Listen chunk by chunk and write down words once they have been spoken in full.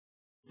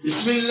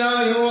بسم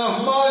الله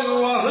الرحمن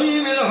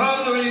الرحيم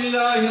الحمد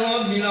لله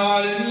رب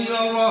العالمين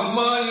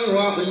الرحمن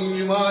الرحيم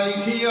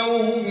مالك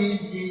يوم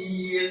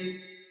الدين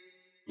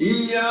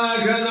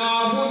إياك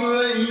نعبد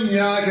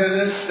وإياك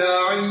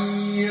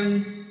نستعين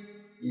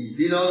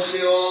اهدنا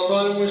الصراط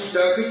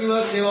المستقيم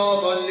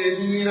صراط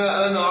الذين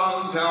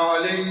أنعمت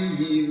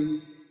عليهم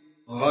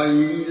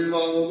غير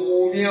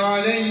المغضوب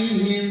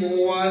عليهم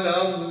ولا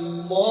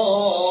الضالين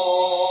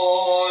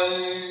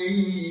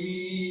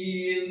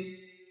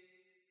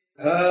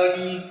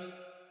آمين.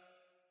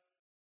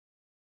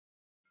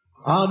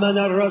 آمن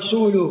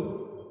الرسول.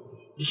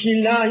 بسم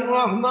الله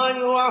الرحمن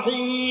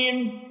الرحيم.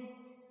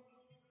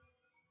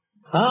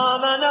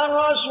 آمن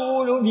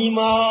الرسول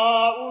بما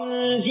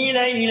أنزل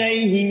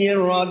إليه من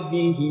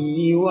ربه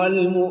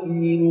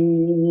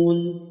والمؤمنون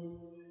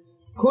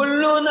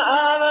كل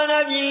آمن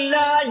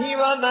بالله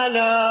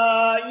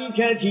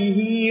وملائكته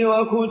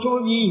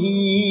وكتبه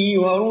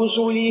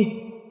ورسله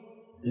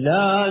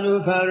لا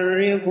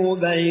نفرق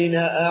بين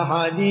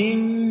أحد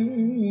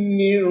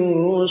من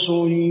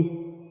رسله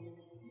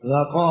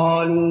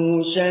وقالوا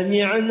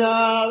سمعنا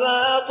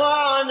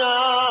وأطعنا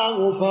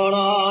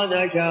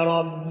غفرانك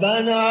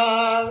ربنا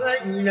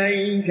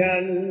وإليك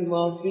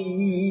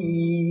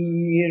المصير.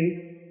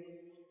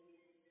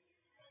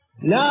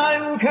 لا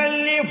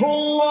يكلف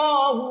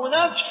الله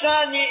نفسا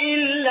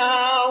إلا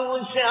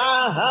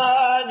وسعها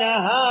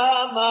لها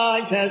ما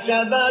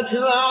كسبت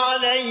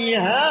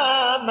وعليها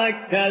ما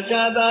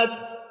اكتسبت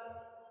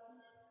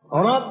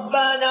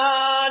ربنا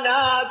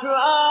لا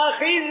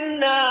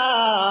تؤاخذنا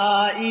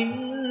إن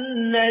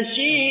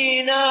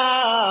نسينا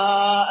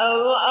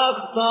أو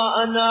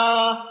أخطأنا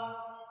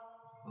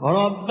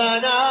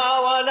ربنا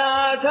ولا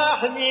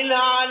تحمل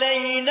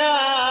علينا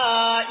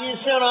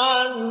إسرا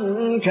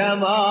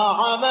كما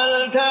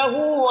حملته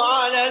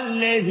على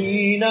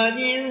الذين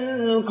من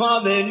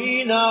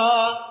قبلنا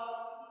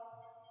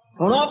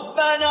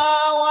ربنا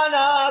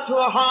ولا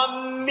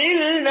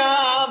تحملنا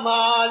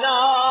ما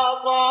لا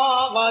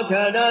طاقة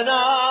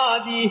لنا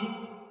به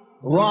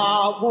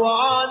واعف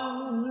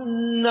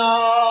عنا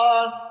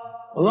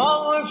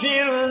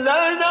واغفر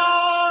لنا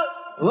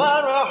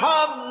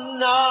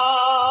وارحمنا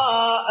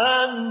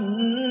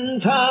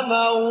أنت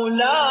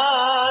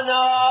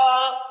مولانا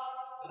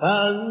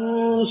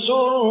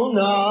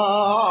فانصرنا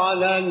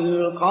على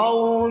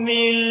القوم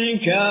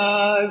الكافرين.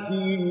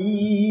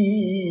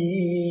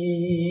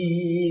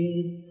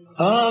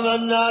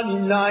 آمنا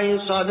بالله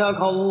صدق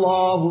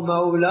الله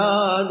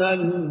مولانا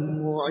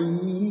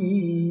المعين.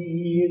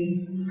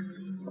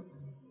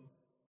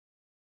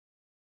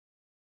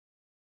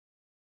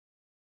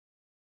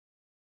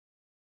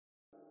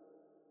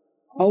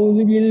 أعوذ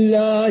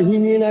بالله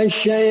من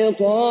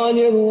الشيطان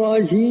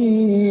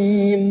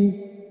الرجيم.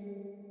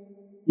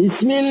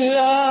 بسم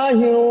الله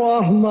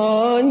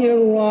الرحمن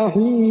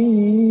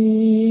الرحيم.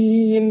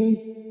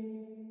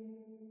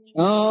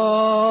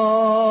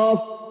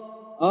 كاف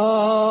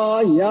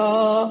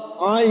يا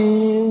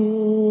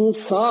عين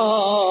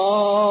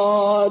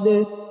صاد.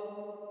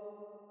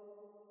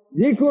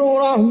 ذكر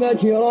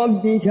رحمة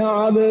ربك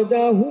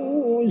عبده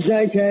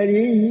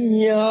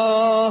زكريا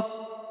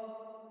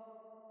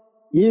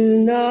إذ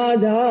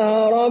نادى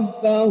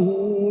ربه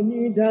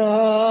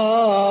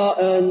نداء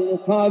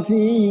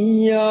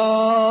خفيا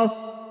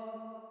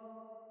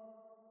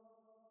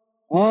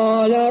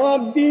قال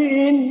رب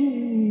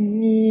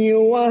إني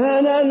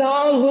وهن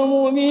العظم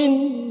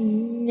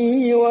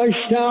مني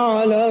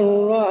واشتعل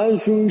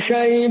الرأس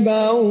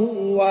شيبا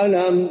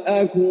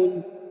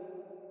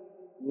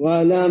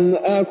ولم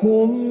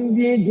أكن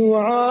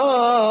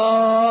بدعائك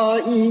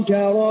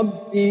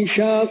رب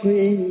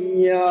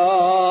شقيا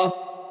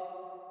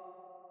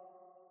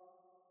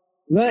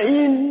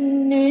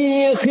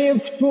وإني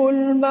خفت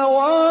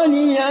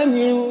الموالي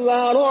من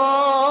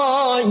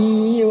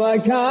ورائي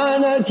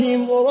وكانت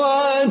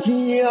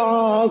امرأتي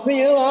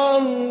عاقرا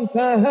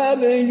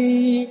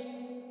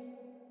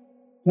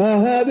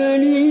فهب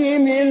لي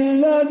من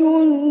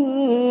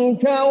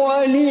لدنك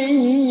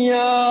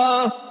وليا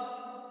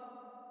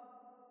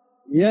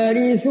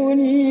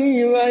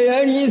يرثني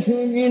ويرث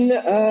من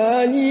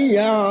آل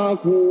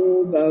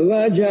يعقوب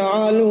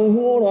واجعله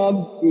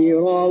رب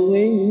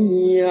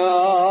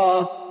رضيا.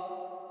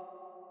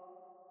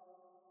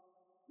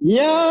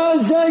 يا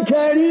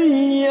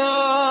زكريا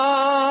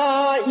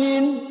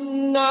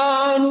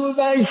إنا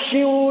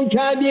نبشرك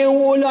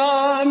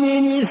بغلام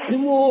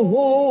اسمه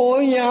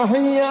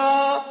يحيى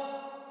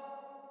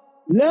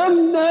لم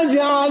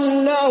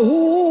نجعل له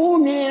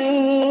من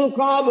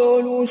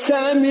قبل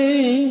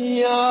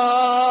سميا.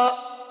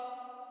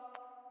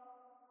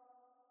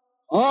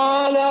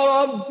 قال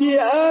رب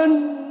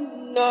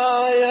أنى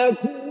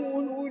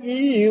يكون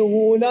لي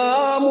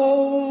غلام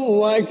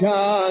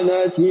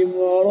وكانت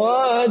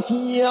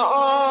امرأتي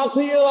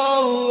عاقرا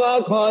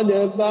وقد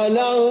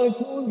بلغت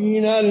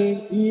من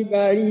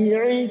الكبر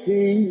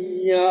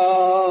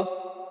عتيا.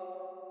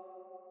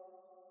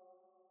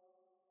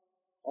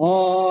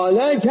 قال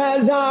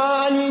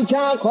كذلك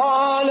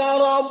قال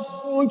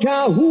ربك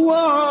هو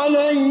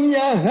علي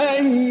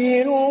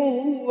هين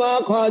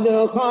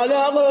وقد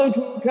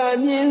خلقتك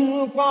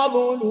من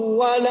قبل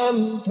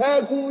ولم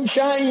تك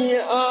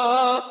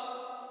شيئا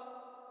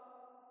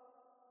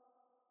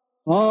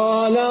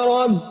قال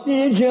رب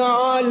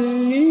اجعل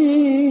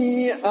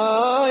لي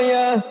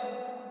آية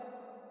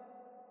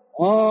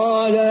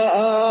قال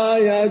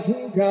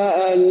آيتك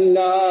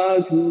ألا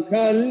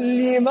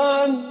تكلم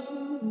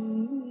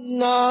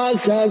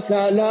الناس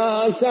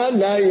 3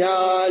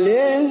 ليال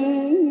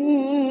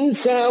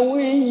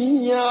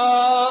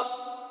سويا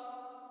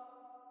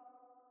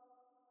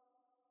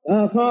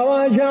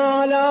فخرج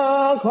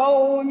على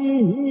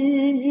قومه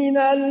من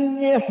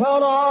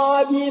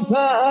المحراب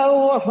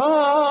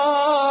فأوحى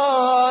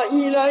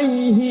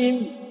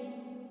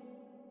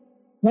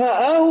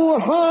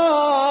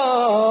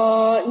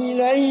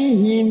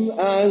إليهم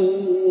أن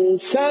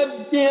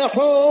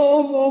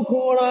سبحوا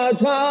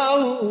بكرة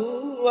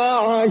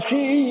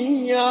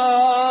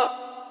وعشيا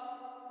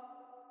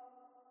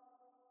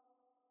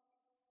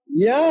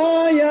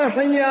يا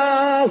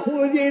يحيى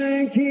خذ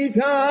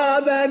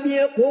الكتاب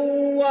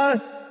بقوة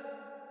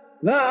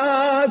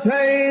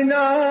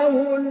فآتيناه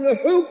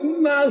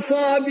الحكم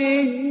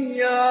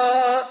صبيا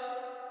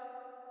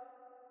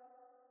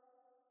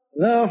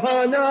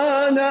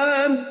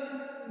وحنانا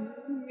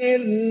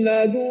من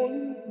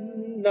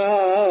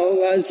لدنا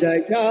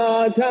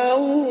وزكاة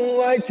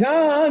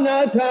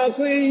وكان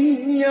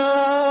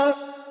تقيا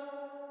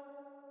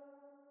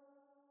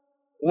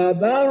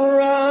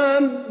وبرا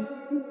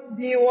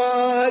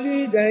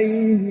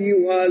بوالديه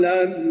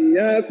ولم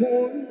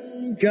يكن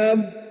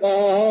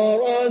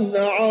جبارا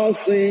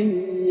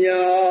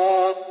عصيا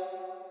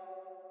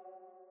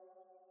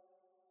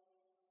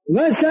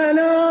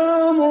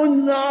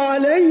وسلام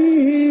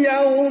عليه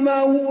يوم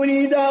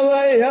ولد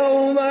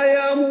ويوم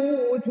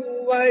يموت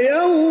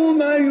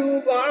ويوم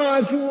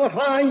يبعث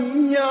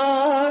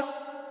حيا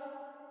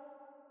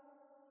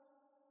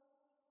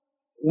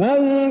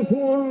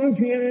واذكر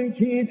في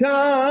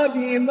الكتاب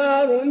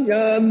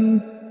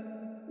مريم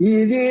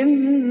إذ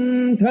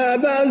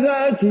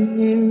انتبذت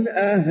من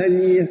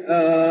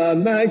أهلها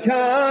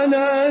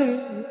مكانا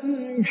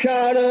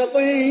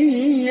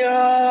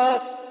شرقيا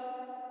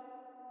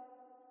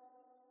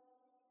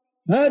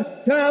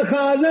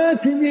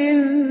فاتخذت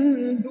من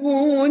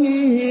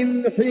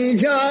دونهم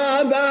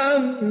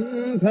حجابا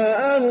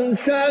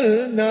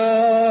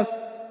فأرسلنا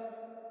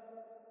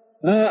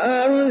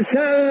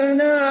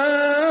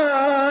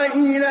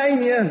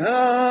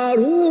إليها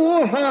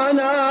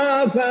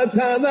روحنا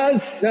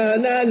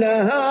فتمثل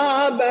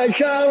لها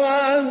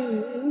بشرا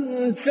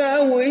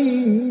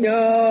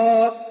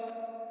سويا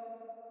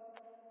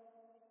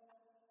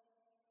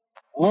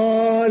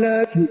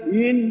قالت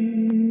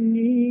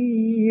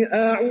إني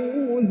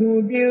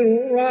أعوذ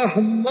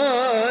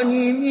بالرحمن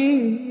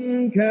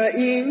منك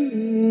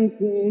إن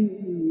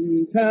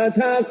كنت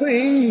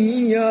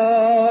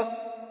تقيا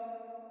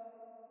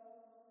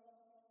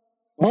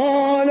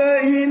قال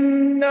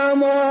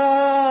إنما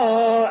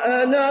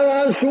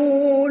أنا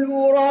رسول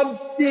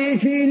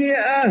ربك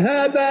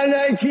لأهب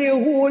لك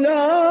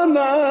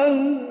غلاما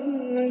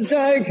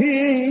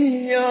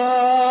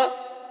زكيا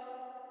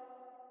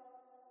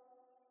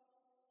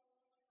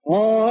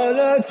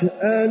قالت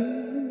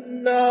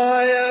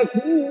أنى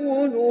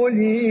يكون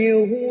لي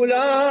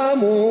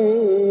غلام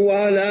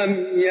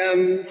ولم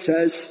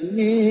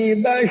يمسسني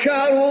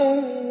بشر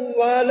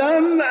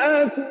ولم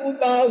أك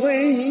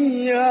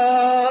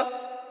بغيا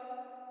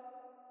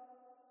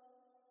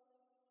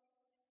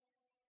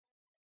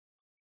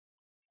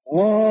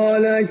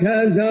قال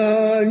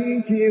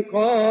كذلك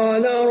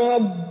قال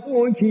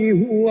ربك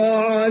هو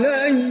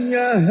علي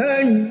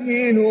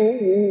هين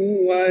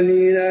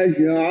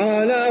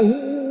ولنجعله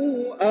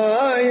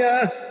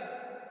آية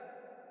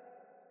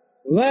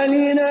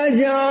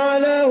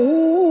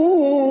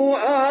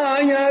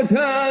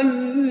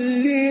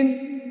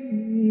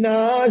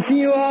للناس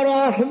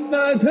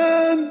ورحمة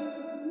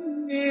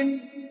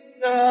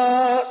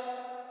منا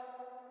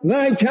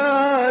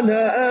وكان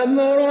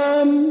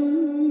أمرا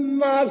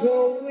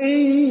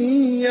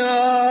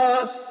مقضيا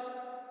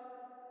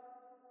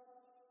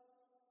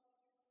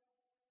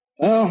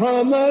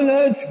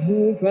فحملته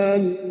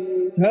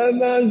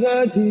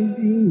فانتبذت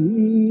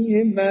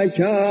به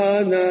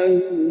مكانا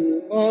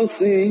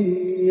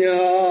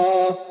قصيا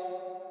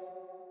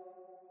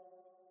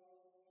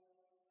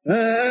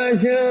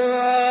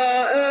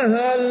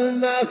فجاءها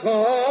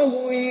المخاض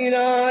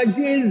إلى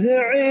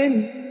جذع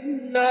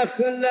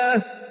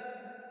النخلة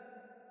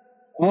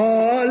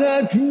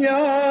قالت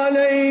يا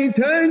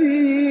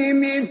ليتني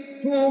مت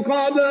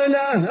قبل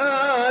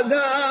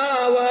هذا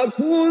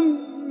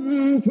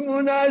وكنت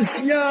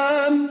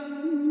نسيا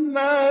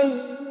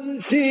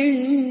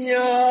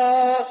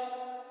منسيا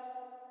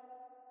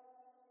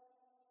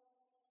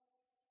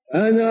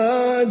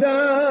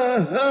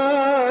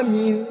فناداها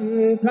من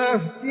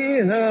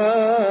تحتها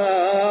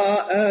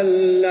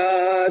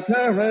ألا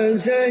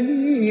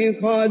تحزني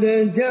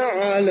قد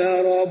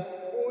جعل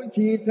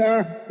ربك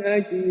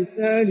تحتك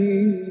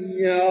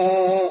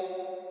سريا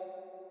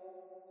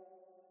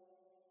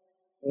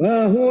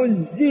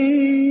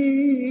وهزي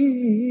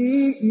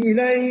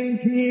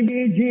إليك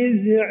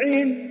بجذع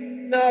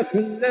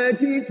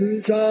النخلة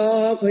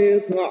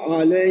تساقط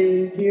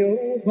عليك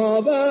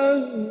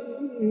رطبا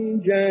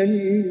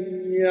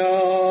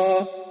جنيا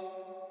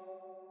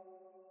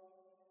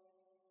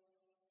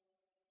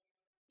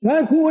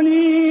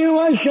فكلي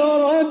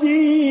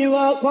واشربي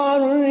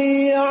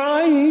وقري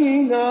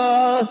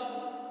عينا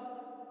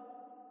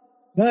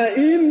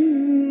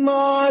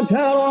فإما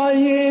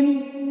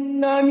ترين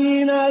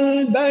من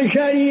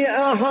البشر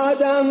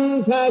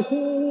أحدا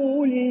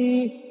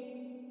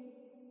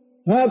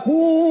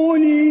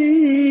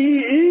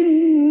فقولي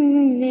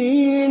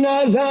إني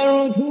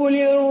نذرت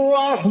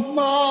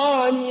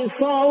للرحمن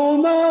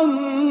صوما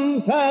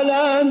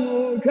فلن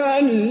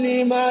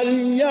أكلم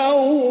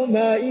اليوم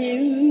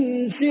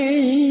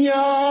إنسيا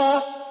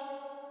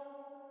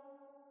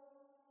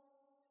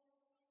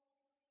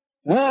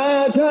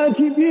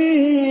أتت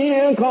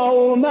به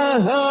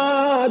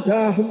قومها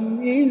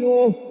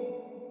تحمله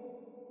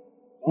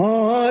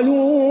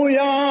قالوا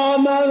يا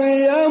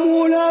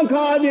مريم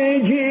لقد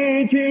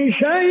جئت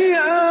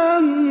شيئا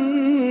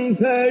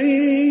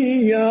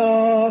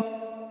فريا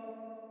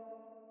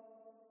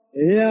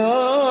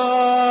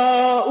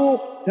يا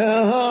أخت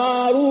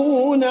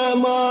هارون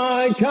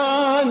ما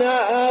كان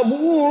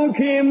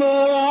أبوك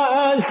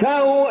امرأ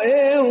سوء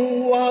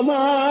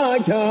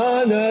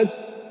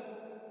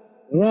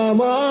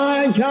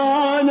وما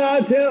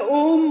كانت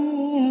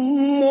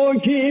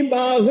أمك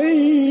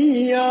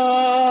بغيا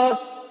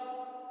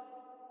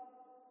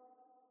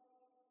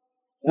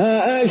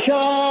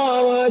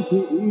فأشارت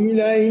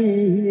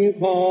إليه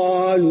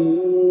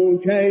قالوا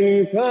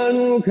كيف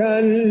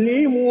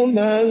نكلم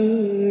من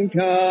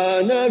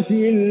كان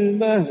في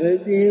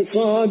المهد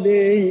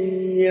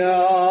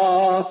صبيا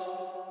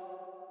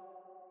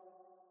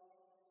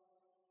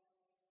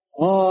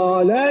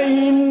قال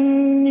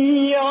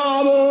إني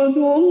عبد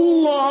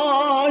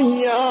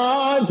الله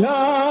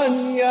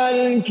آتاني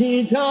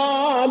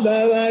الكتاب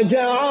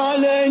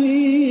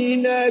وجعلني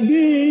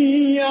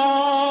نبيا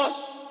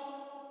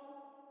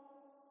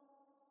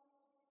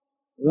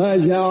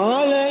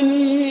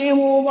وجعلني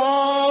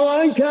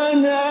مباركا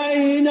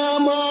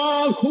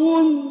أينما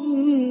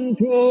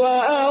كنت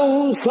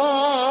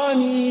وأوصاني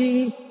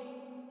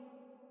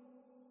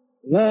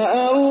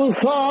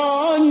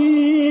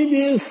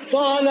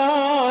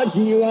بالصلاة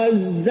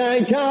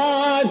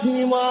والزكاة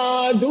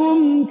ما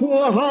دمت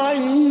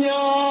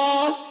حيا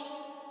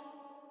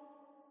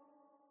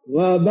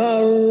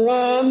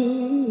وبرا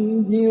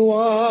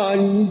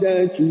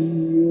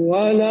بوالدتي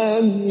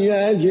ولم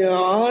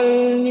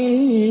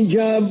يجعلني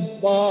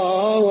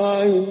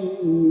جبارا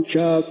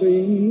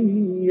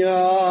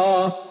شقيا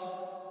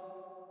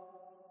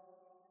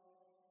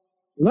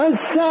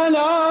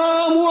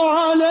والسلام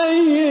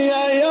علي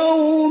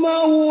يوم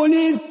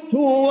ولدت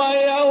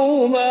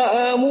ويوم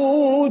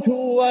أموت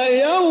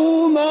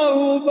ويوم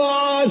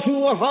أبعث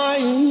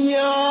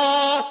حيا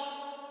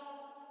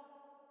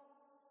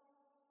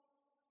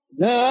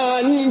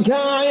ذلك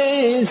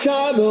عيسى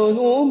ابن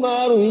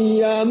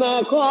مريم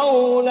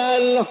قول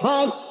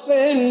الحق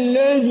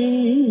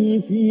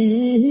الذي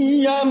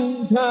فيه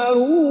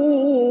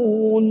يمترون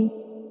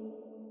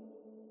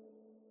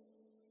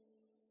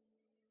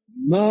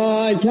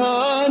ما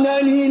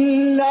كان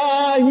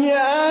لله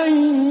أن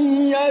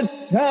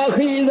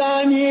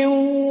يتخذ من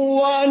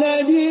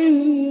ولد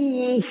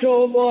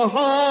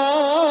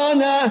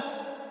سبحانه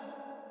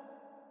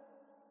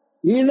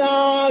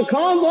إذا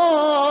قضى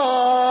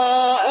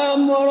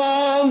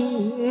أمرا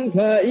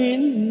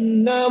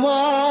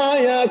فإنما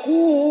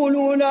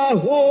يقول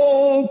له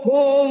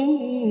كن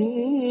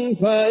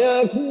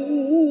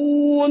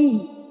فيكون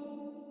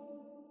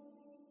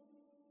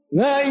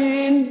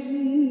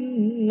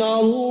وإن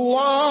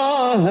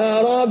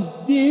الله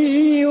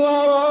ربي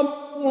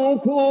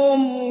وربكم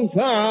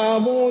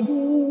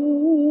فاعبدوه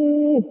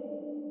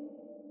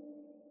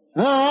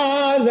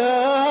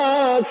هذا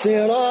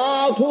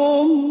صراط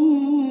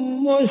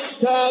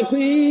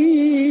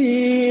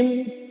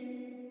مستقيم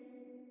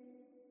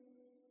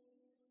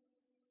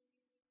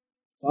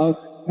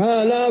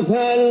فاختلف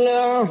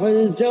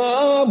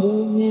الأحزاب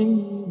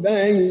من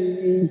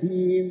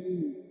بينهم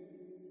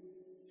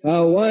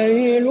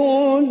فويل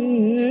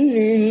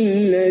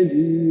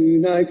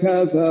للذين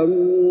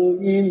كفروا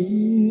من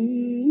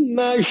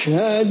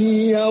مشهد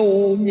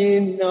يوم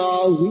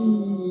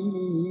عظيم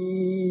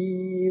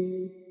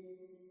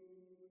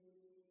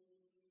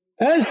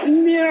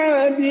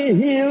أسمع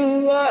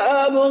بهم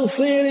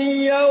وأبصر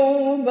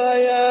يوم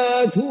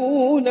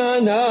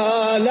ياتوننا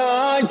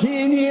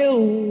لكن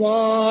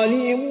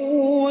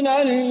الظالمون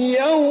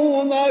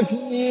اليوم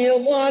في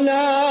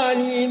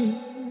ضلال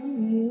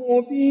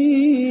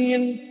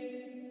مبين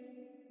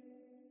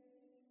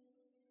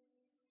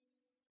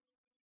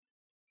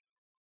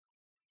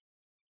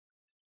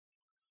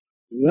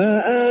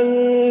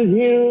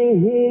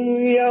وأنذرهم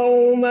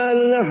يوم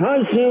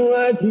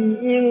الحسرة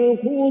إذ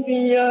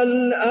قضي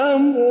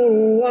الأمر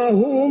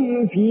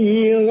وهم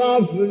في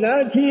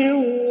غفلة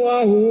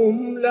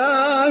وهم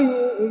لا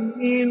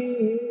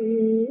يؤمنون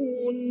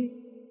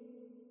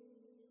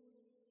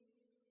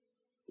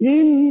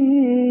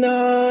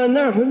إنا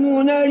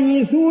نحن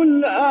نرث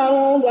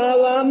الأرض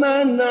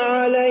ومن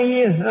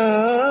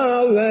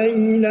عليها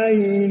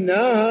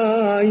وإلينا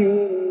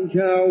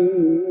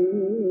يرجعون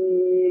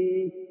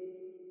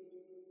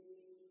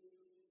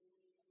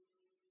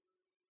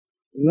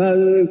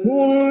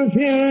واذكر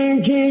في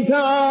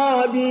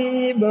الكتاب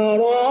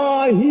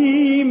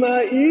إبراهيم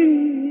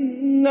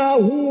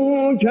إنه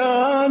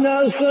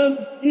كان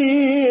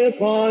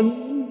صديقا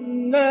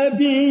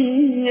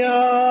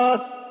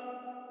نبيا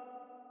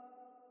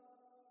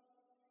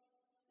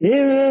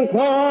إذ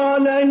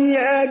قال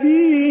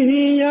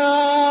لأبيه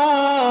يا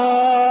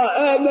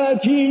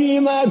أبت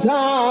لم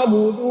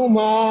تعبد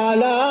ما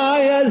لا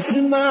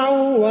يسمع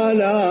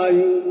ولا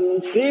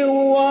يبصر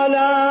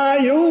ولا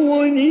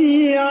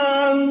يغني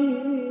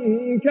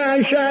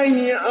عنك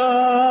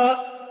شيئا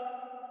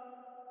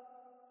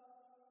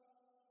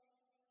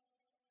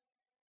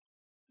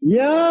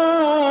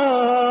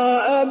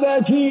يا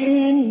أبت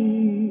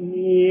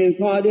إني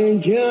قد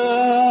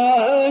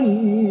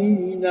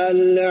جاءني من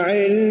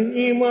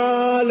العلم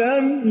ما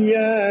لم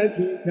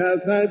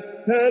يأتك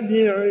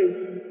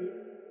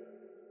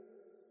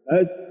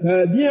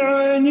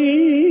فاتبعني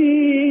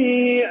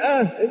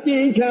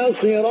أهدك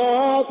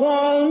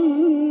صراطا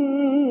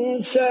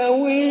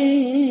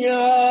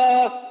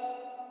سويا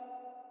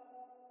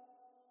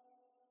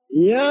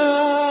يا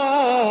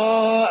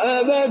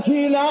أبت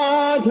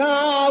لا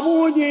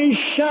تعبد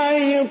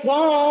الشيطان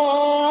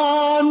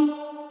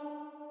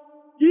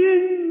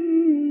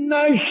إن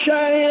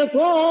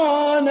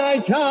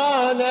الشيطان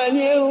كان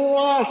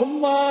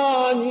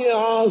للرحمن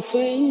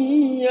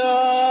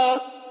عصيا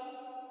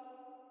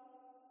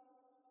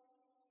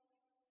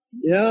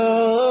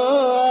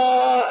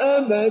يا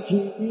أبت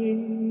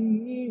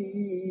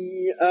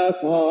إني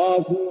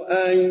أخاف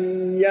أن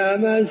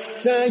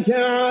يمسك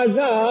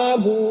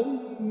عذاب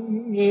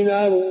من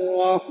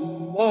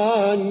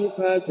الرحمن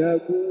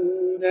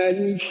فتكون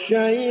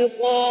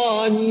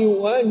للشيطان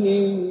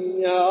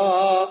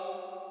وليا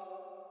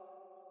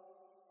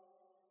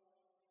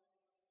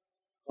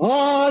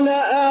قال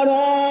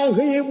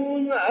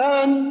أراغب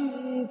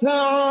أنت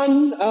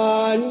عن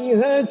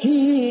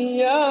آلهتي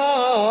يا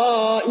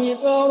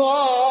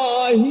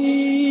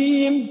إبراهيم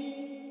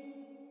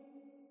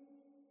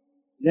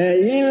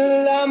لئن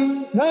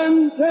لم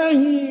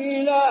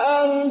تنتهي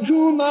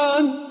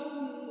لأرجمنك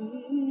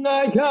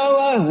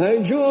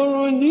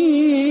واهجرني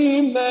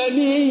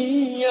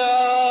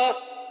مليا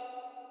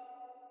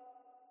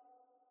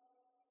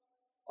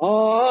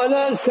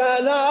قال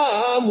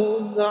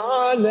سلام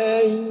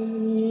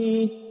عليك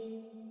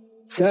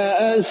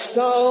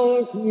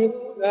سأستغفر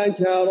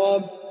لك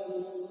ربي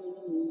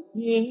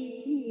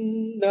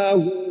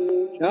إنه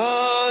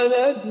كان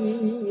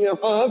بي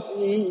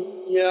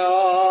حفيا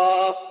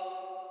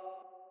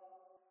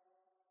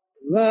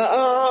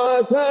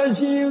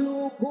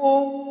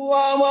وأعتزلكم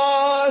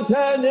وما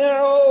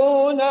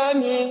تدعون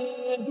من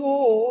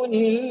دون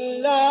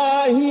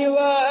الله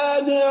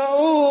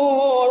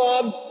وأدعو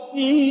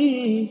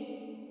ربي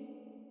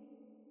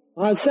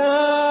عسى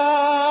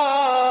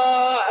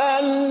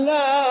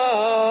ألا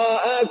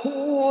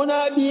أكون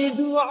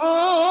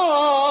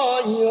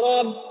بدعاء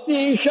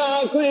ربي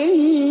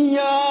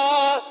شقيا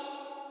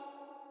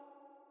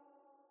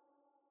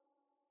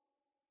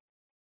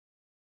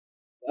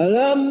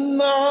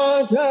فلما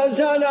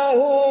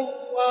اعتزلهم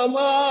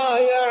وما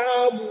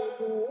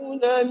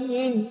يعبدون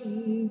من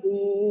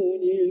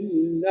دون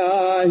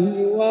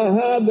الله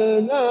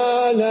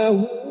وهبنا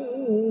له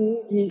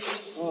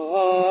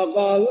إسحاق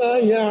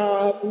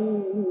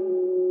ويعقوب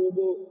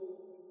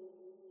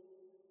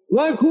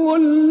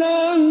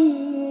وكلا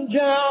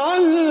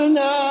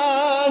جعلنا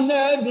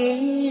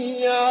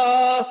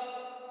نبيا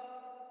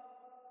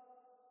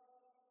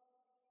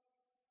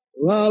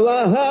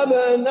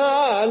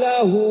ووهبنا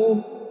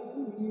لهم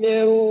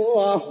من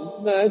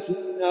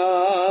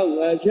رحمتنا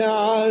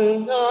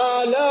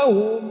وجعلنا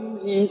لهم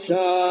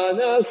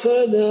لسان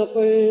صدق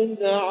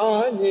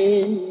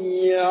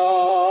عليا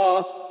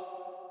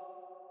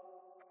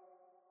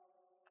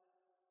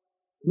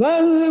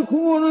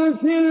واذكر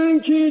في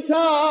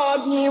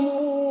الكتاب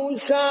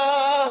موسى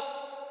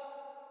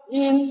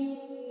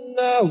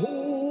إنه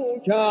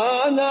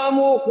كان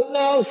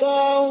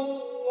مخلصا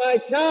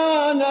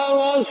وكان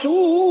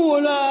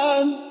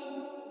رسولا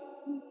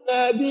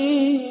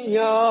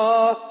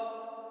نبيا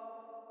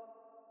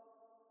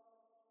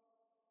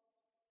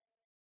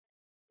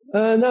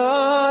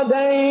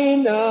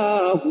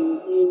فناديناه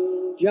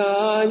من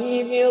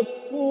جانب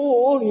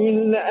الطور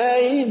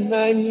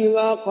الأيمن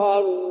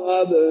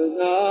وقربناه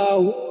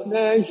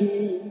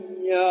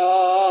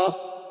نجيا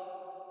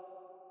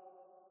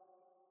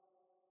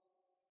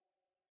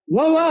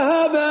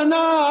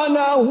ووهبنا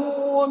له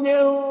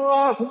من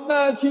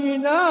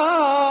رحمتنا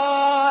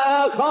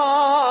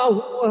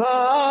أخاه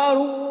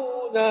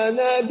هارون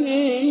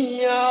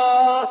نبيا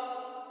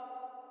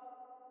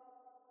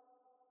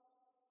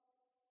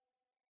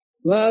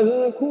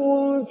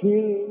واذكر في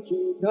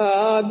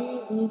الكتاب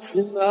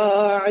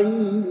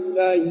إسماعيل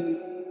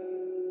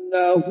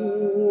إنه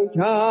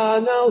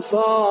كان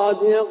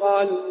صادق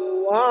الوعد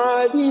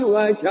الوعد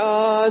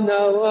وكان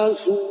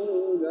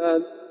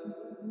رسولا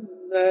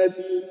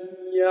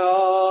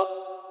نبيا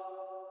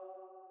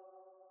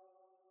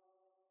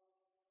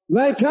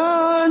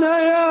وكان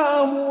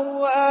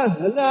يأمر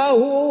أهله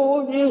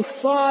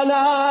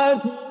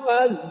بالصلاة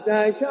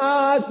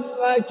والزكاة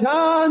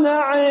وكان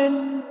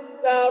عند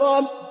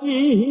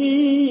ربه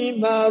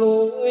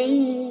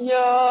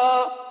مرضيا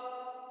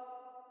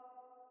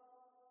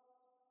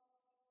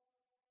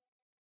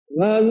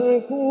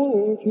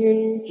واذكر في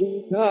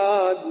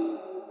الكتاب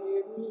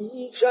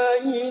إدريس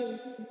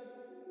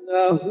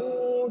إنه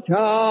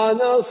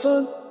كان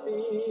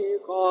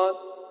صديقا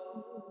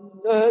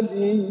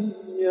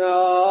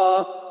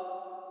نبيا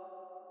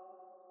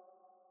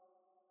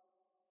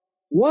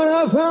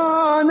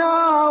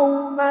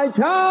ورفعناه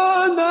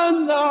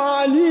مكانا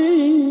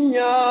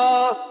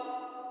عليا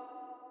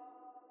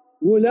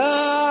أولئك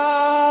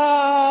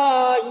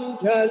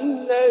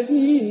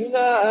الذين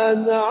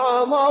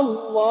أنعم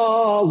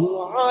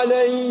الله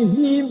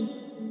عليهم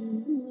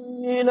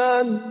من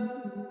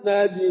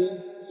النبيين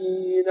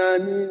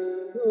من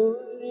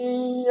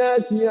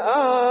ذرية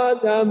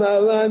آدم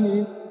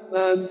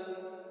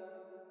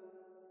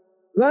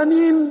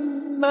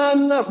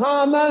وممن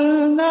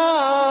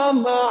حملنا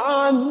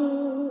مع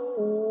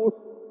نوح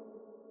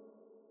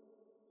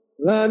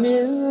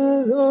ومن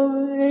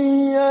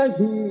ذرية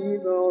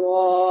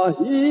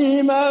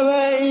إبراهيم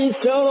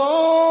وإسرائيل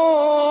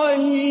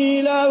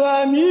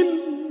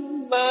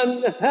وممن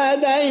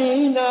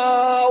هدينا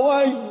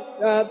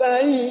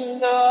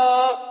واجتبينا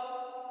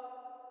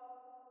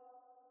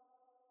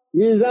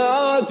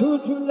إذا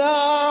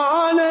تتلى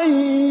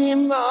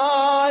عليهم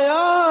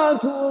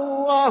آيات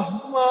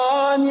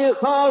الرحمن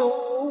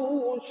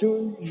خروا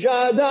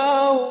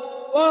سجدا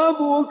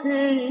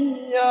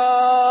وبكيا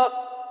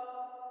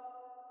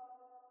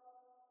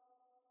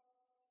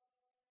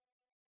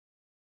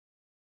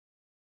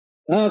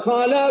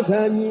فخلف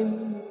من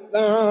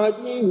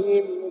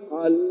بعدهم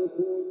خلف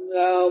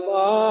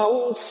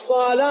أضاعوا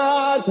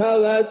الصلاة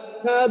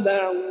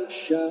واتبعوا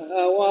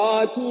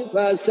الشهوات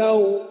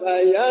فسوف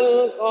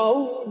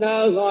يلقون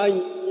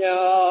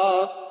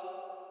غيا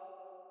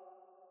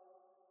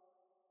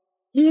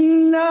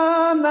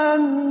إلا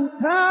من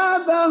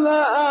تاب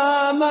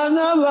وآمن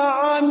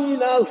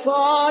وعمل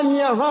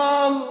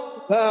صالحا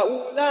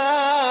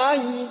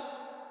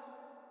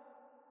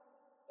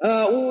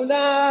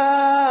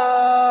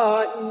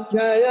فأولئك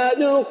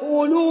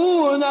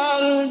يدخلون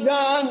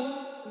الجنة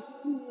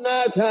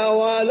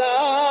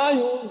ولا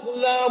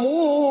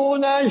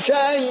يظلمون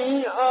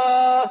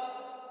شيئا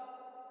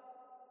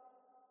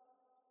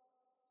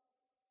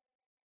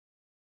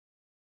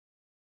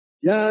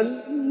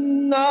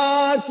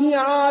جنات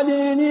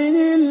عدن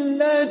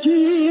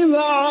التي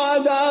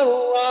وعد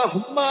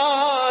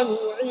الرحمن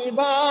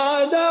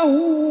عباده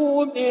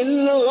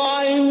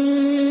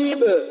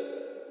بالغيب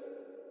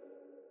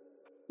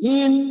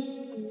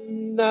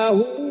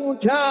إنه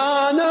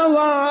كان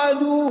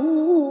وعده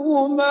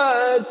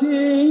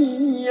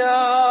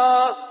ماتيا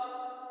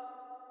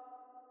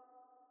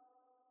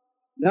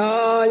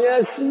لا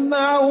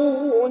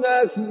يسمعون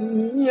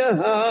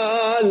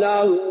فيها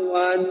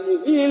لغوا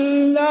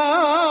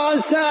إلا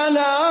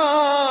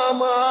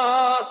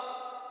سلاما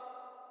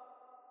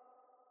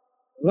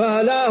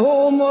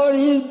ولهم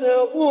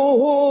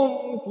رزقهم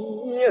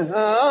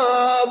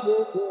فيها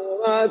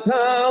بكرة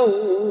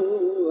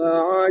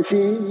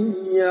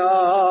وعشيا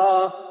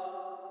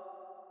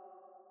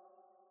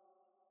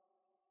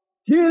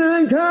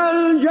تلك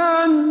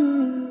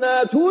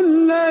الجنة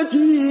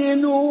التي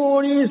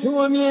نورث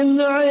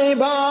من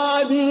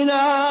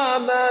عبادنا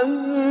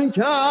من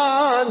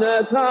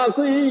كان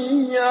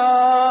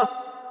تقيا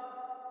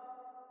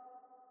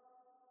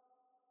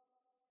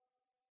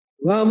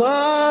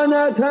وما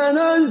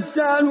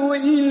نتنزل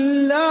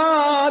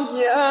إلا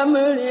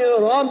بأمر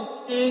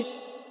ربك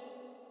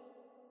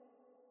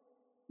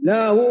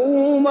له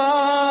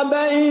ما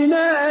بين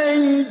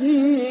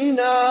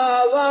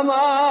أيدينا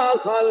وما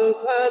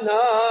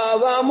خلفنا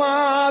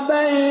وما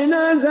بين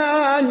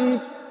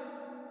ذلك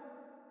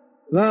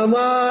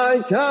وما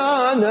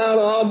كان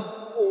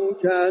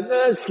ربك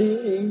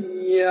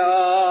نسيا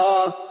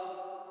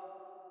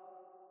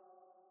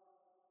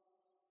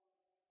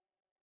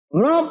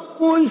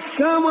رب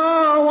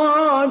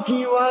السماوات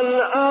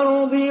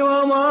والأرض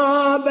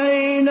وما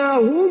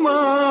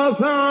بينهما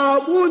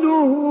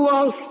فاعبده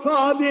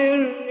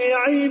واصطبر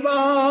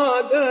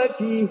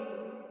لعبادته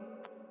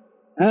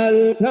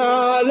هل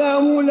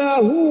تعلم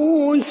له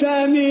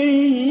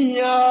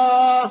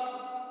سميا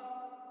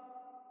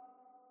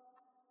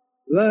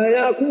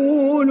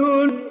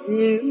ويقول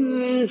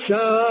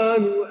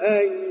الإنسان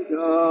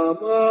أئذا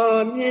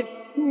ما مت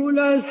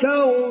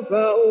لسوف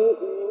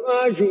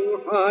أخرج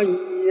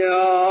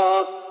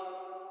حيا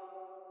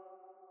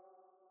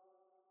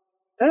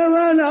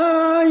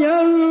أولا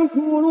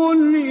يذكر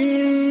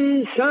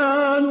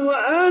الإنسان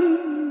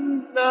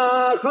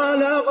أنا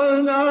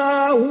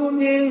خلقناه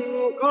من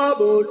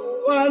قبل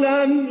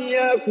ولم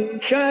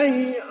يك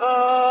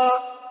شيئا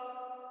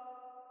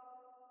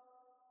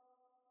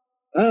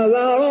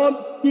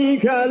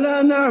فوربك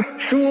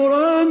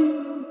لنحشرنهم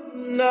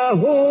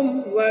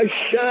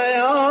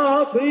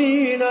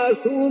والشياطين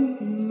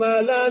ثم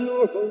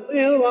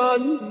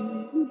لنحضرنهم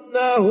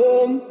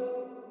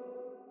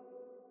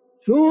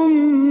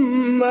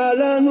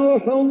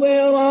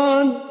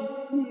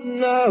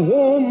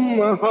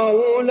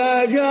حول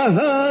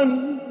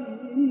جهنم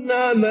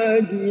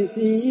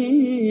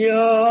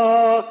جثيا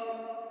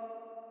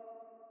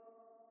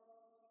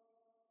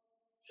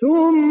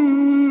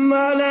ثم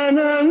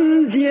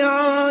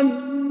لننزعن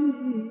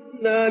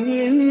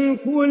من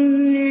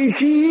كل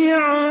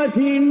شيعة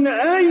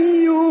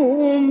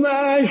أيهم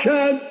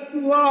أشد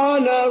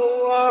على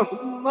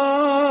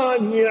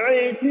الرحمن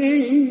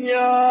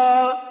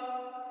عتيا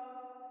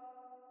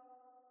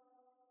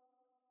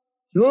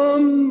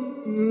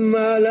ثم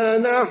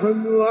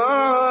لنحن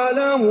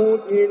أعلم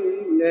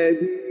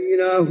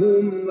بالذين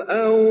هم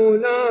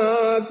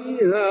أولى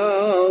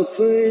بها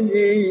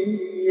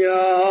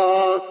صليا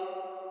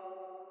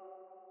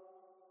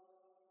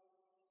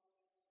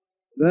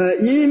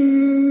فإن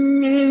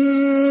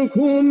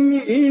منكم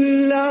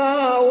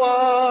إلا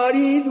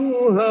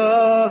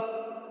واردها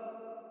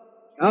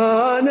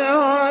كان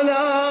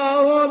على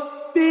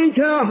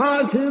ربك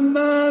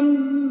حتما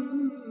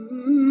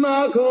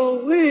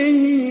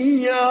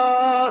مقضيا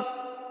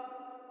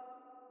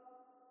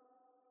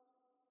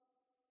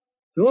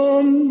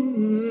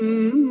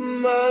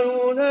ثم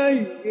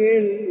ننجي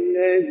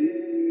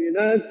الذين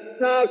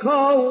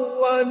اتقوا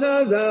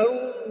ونذر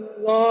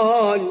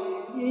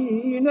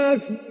الظالمين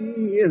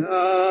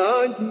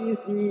فيها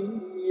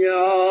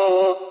جثيا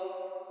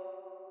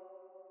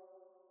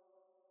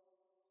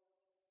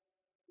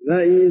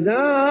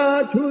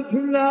فإذا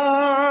تتلى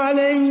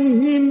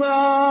عليهم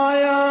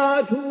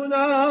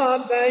آياتنا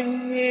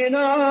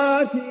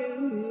بينات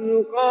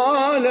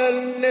قال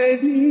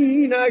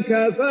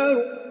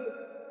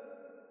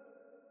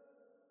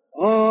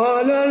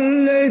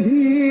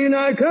الذين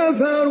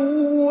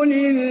كفروا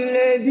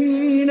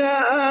للذين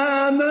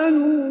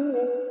آمنوا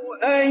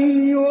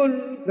أي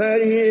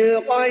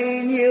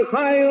الفريقين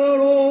خير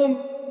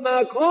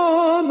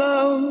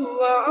مقاما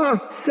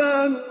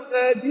وأحسن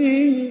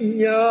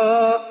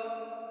نديا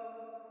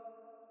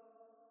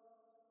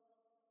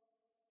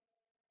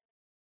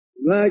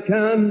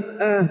وكم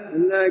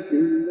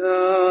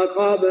أهلكنا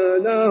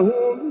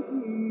قبلهم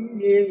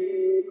من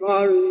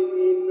قرن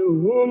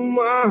هم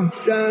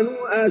أحسن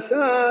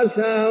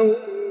أثاثا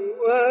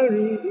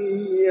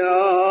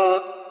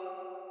ورئيا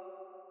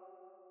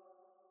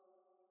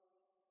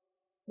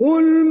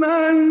قل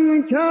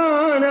من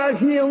كان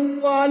في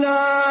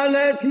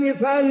الضلالة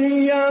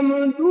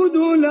فليمدد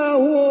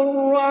له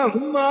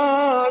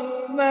الرحمن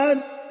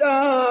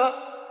مدا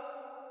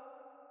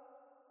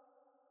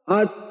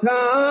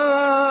حتى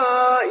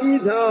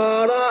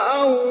إذا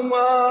رأوا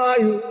ما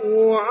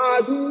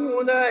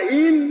يوعدون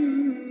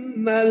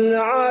إما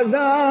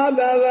العذاب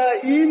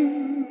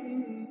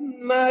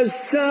وإما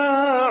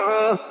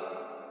الساعة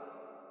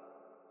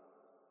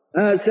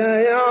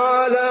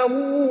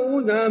فسيعلمون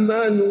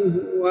من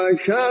هو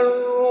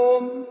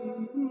شر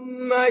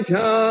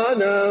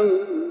مكانا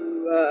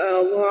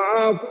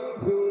وأضعف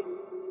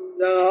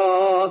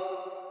جندا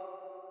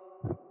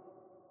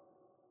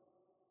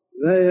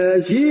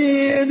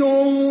فيزيد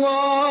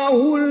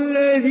الله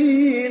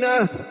الذين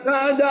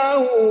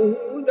اهتدوا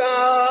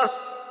هدى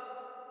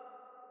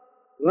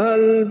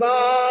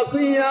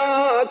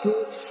والباقيات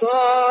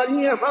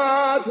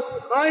الصالحات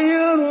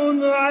خير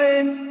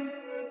عند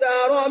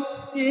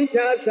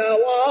ربك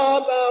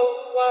ثوابا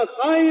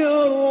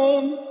وخير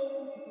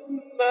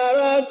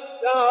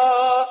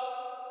مردا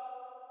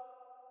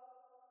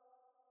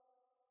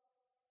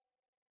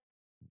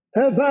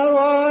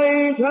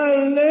أفرأيت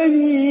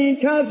الذي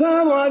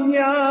كفر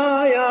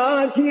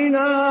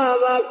بآياتنا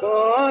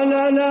وقال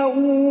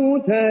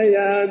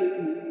لأوتين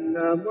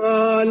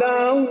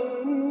مالا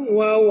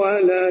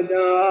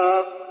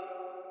وولدا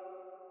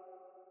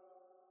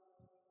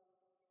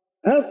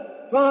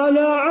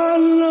أطلع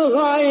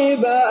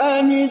الغيب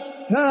أم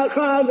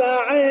اتخذ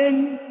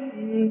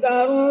عند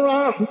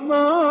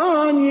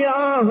الرحمن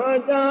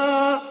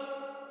عهدا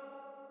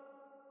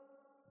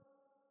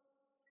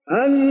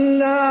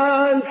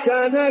ألا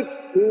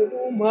سنكتب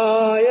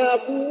ما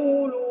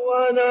يقول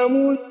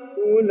ونمد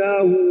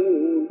له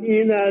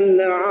من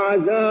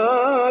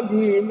العذاب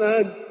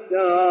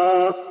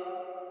مدا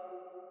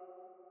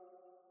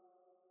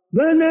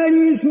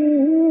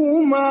فنرثه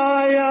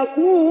ما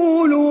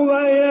يقول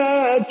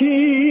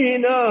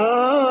ويأتينا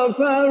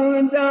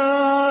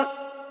فردا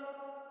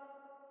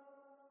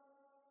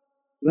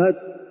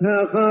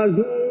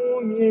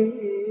فاتخذوا من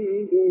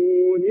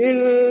دون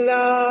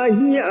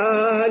الله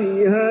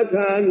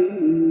آلهة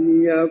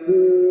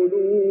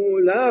ليكونوا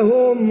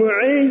لهم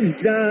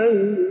عزا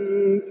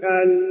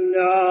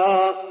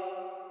كلا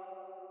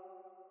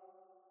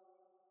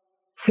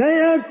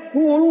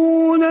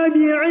سيكفرون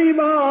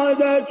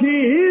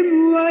بعبادتهم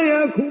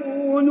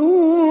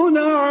ويكونون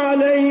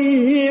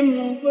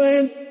عليهم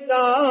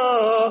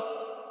ضدا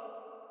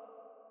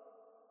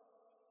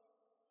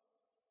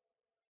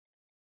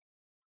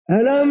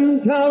ألم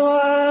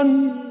تر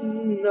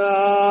أنا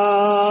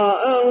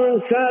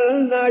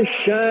أرسلنا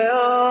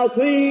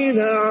الشياطين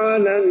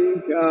على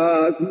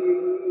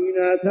الكافرين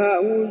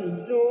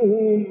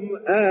تؤزهم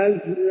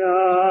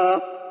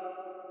أزا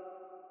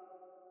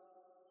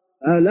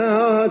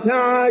ألا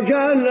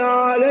تعجل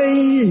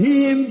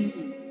عليهم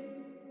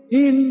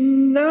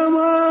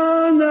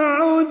إنما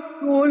نعد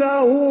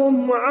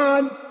لهم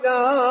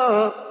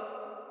عدا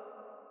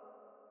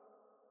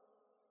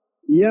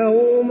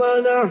يوم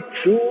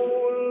نحشر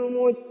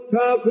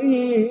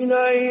المتقين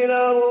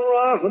إلى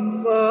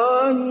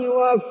الرحمن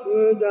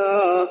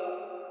وفدا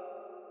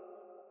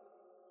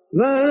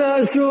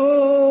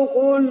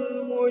فنسوق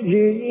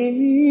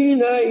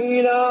المجرمين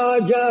إلى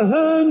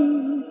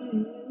جهنم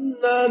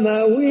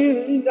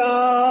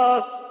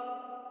وردا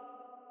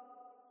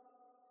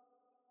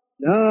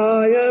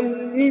لا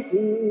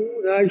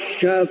يملكون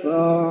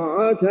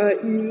الشفاعة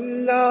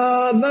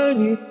إلا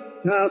من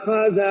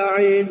اتخذ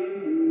عند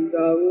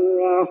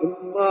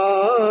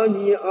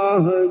الرحمن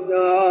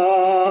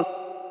عهدا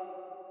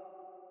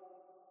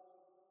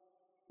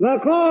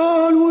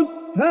فقالوا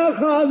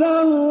اتخذ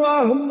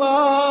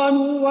الرحمن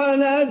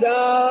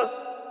ولدا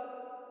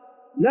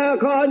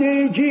لقد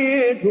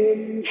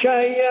جئتم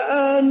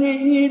شيئا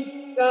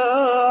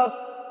إدا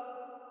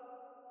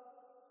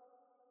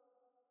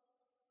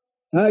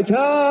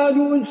تكاد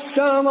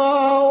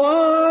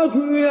السماوات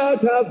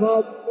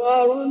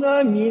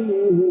يتفطرن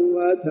منه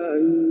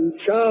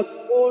وتنشق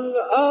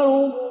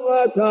الأرض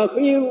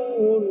وتخر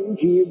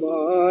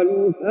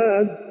الجبال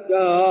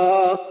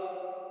هدا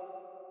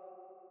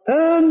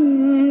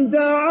أن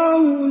دعوا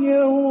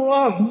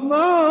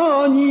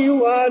للرحمن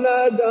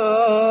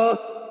ولدا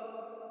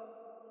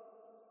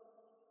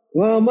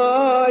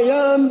وما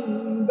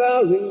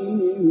ينبغي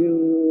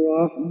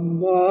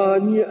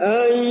للرحمن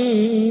أن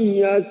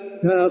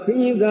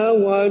يتخذ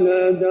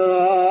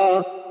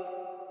ولدا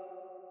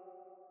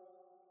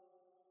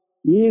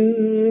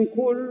إن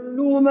كل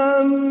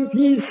من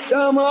في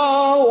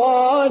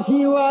السماوات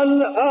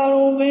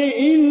والأرض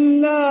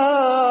إلا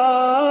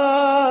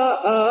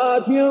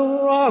آتي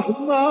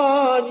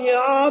الرحمن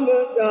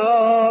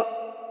عبدا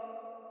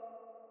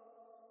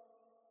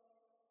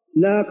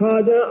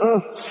لقد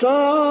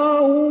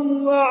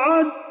أحصاهم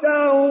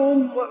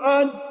وعدهم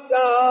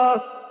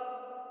عدا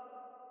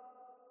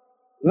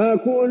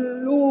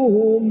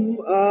فكلهم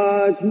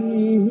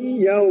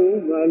آتيه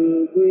يوم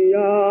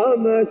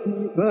القيامة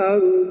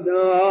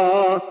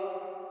فردا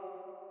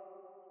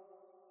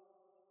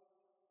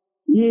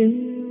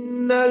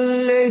إن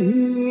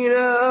الذين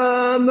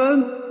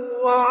آمنوا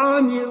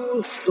وعملوا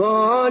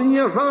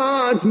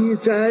الصالحات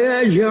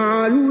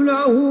سيجعل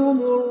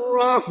لهم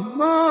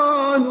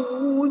الرحمن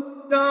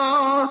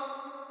ودا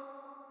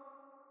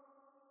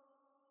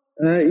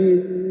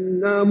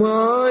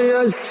فإنما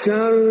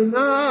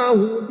يسرناه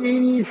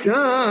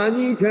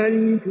بلسانك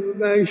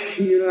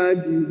لتبشر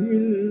به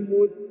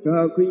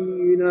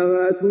المتقين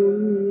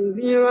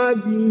وتنذر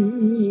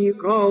به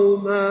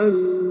قوما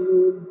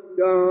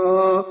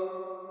لدا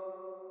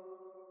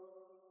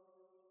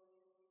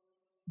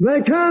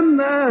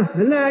وكم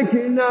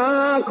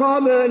أهلكنا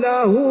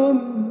قبلهم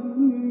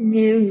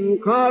من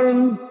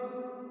قرن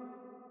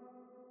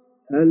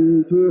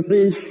هل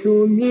تحس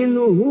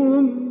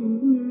منهم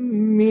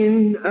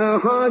من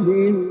أحد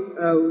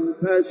أو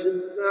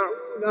تسمع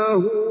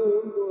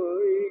لهم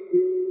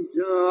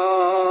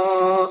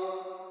ركزا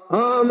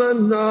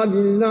آمنا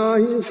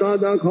بالله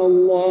صدق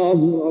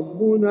الله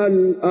ربنا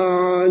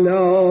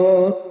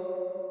الأعلى.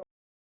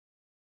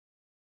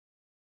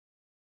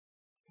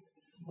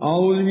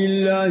 أعوذ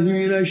بالله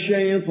من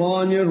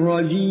الشيطان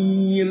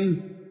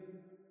الرجيم.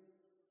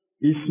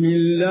 بسم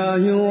الله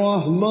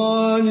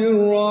الرحمن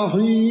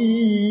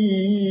الرحيم.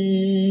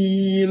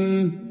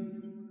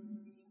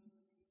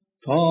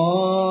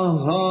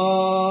 طه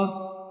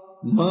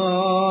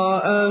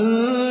ما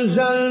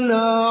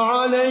أنزلنا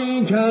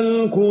عليك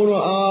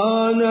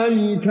القرآن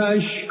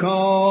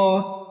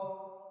لتشقى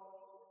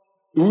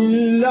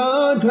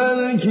إلا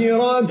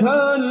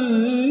تذكرة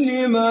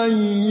لمن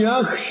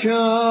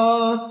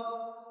يخشى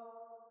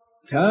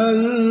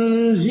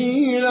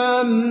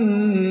تنزيلا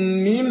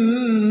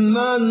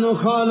ممن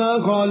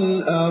خلق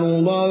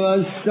الأرض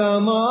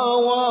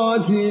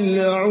والسماوات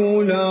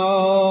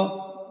العلى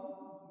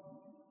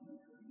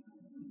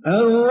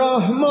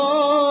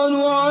الرحمن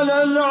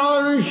على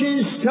العرش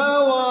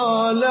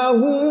استوى له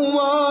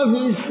ما في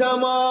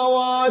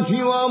السماوات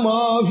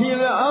وما في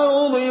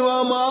الأرض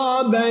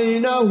وما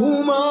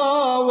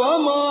بينهما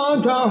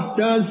وما تحت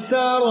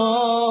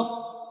الثرى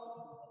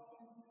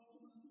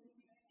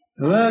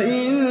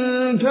وإن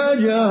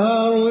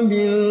تجهر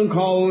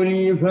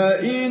بالقول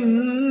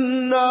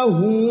فإنه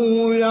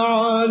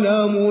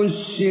يعلم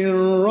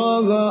السر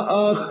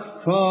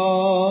وأخفى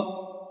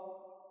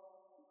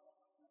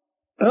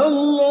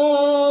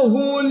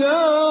الله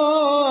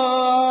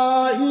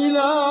لا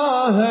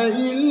إله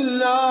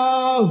إلا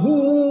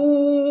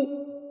هو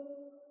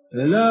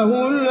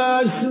له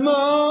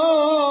الأسماء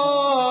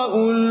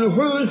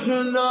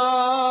الحسنى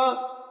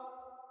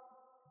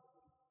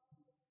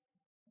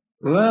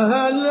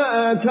وهل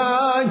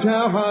أتاك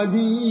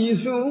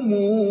حديث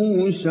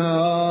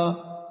موسى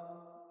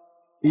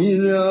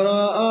إذ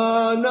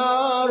رأى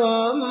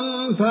نارا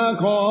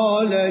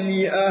فقال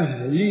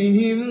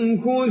لأهلهم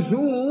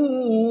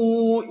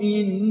كثوا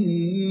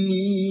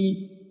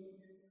إني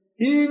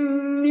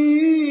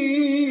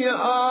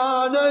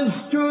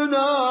آنست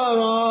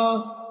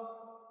نارا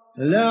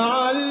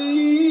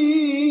لعلي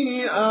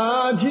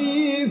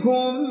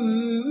آتيكم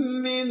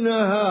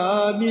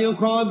منها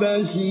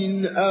بقبس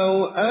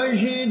أو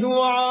أجد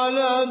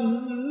على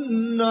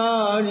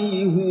النار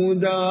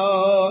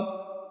هدى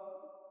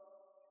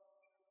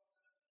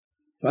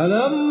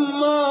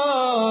فلما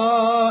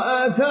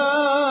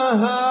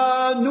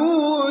أتاها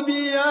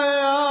نودي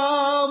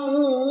يا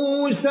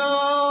موسى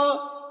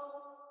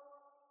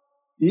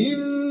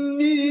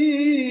إني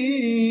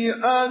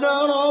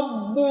أنا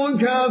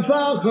ربك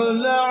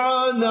فاخلع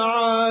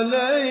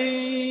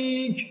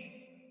عليك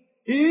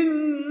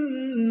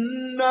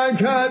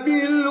إنك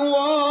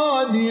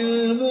بالوادي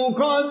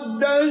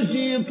المقدس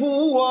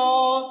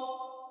طوى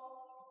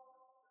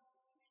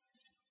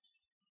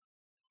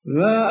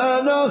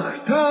وأنا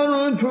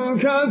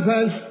اخترتك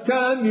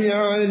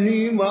فاستمع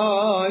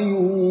لما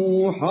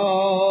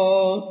يوحى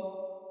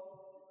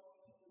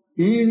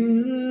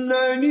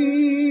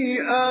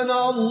إنني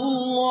أنا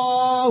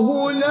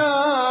الله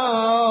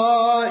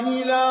لا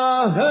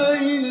إله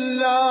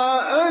إلا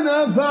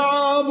أنا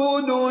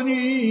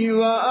فاعبدني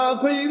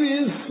وأقم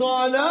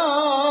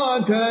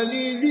الصلاة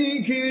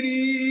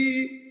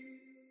لذكري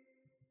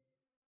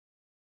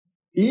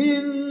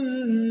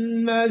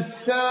إن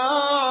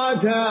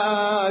الساعة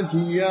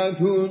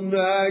آتية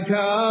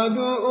أكاد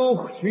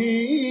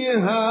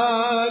أخفيها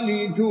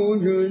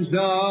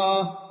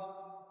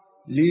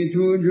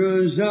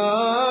لتجزى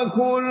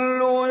كل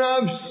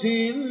نفس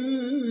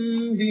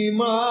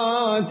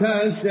بما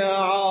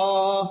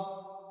تسعى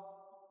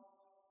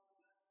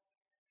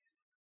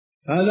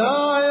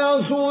فلا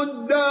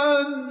يصدنك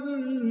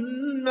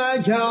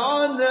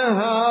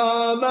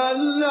عنها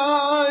من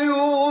لا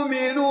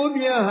يؤمن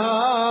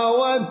بها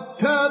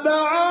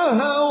واتبع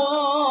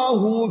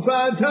هواه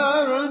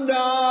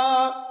فتردى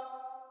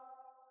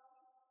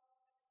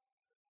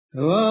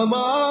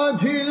وما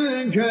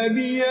تلك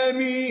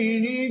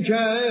بيمينك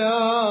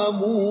يا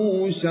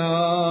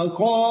موسى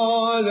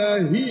قال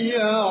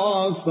هي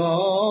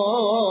عصاي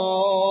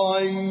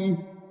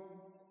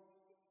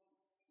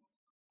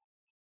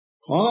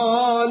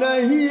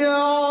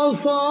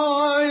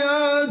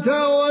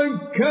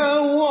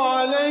توكل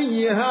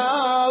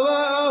عليها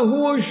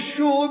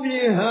وأهش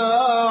بها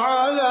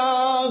على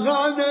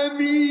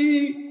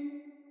غنمي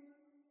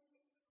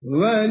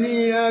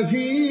ولي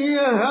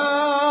فيها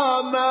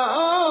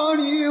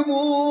مآرب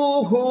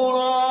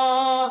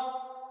أخرى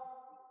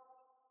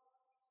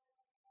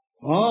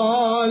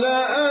قال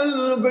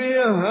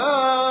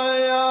ألقها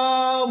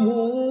يا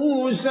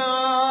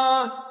موسى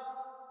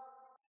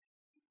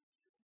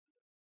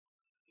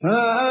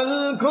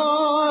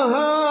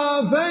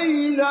فألقاها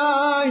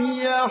فإذا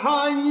هي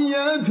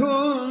حية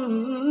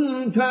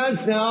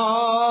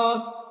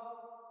تسعى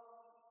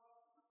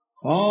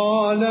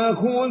قال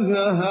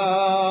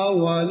خذها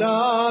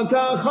ولا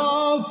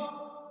تخف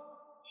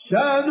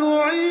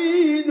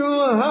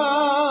سنعيدها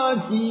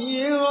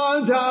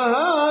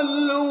سيرتها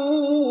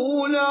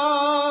الأولى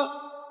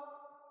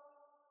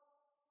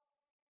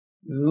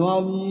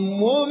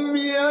ضم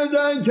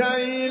يدك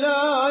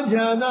إلى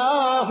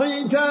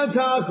جناحك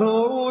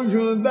تخرج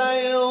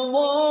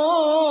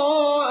بيضاء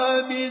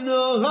من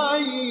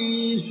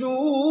غير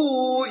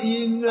سوء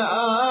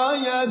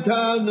آية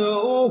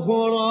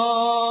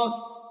أخرى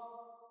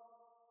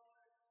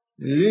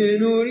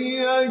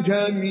لنريك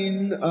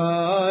من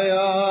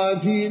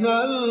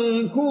آياتنا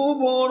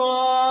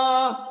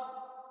الكبرى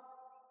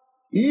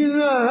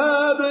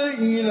اذهب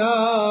إلى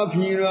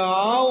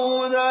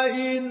فرعون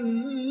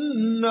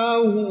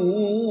إنه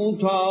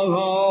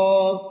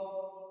طغى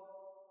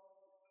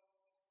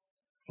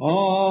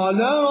قال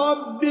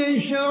رب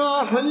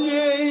اشرح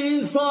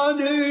لي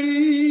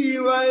صدري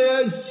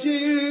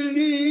ويسر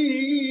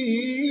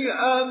لي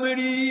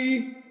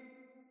أمري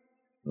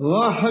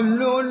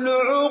واحلل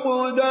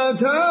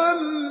عقدة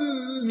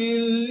من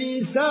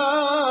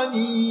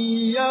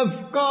لساني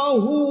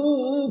يفقه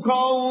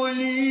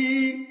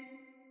قولي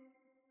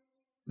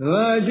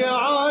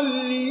واجعل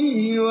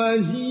لي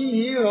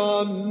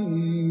وزيرا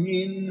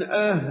من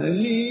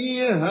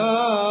أهلي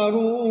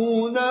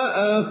هارون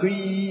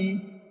أخي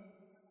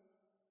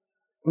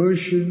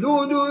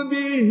اشدد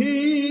به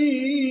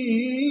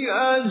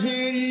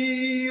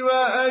أزري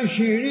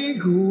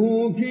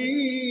وأشركه في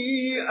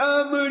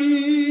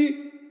أمري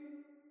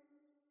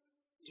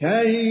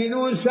كي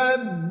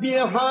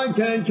نسبحك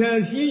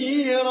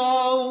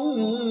كثيرا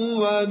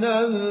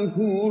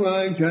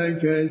ونذكرك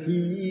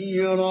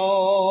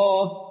كثيرا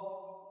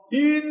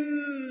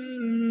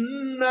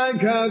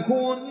إنك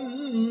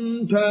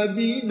كنت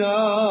بنا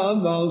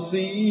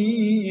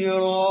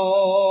بصيرا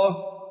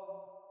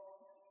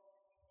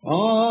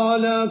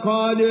قال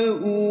قد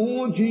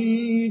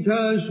أوتيت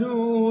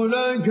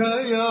سؤلك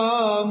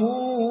يا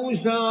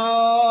موسى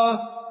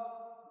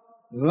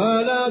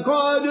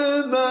ولقد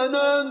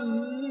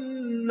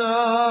مننا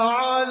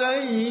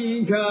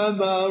عليك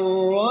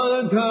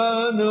مرة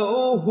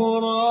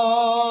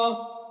أخرى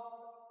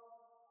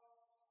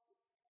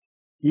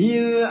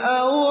إذ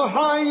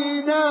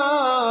أوحينا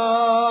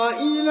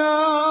إلى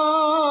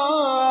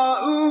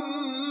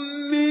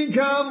أمك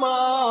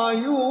ما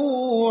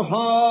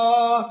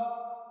يوحى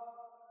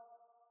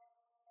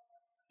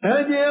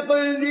أن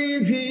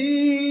اقذفيه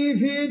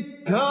في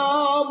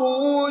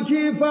التابوت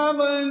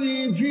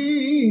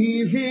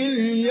فاقذفيه في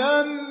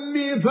اليم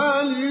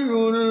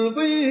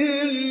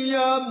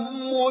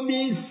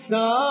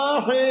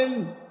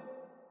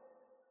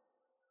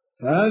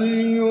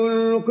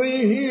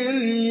فليلقه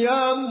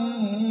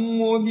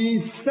اليم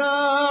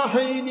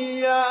بالساحل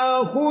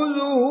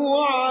يأخذه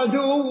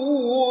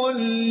عدو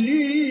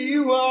لي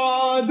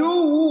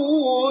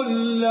وعدو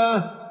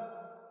له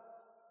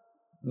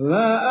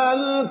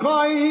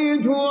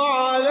وألقيت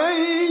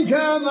عليك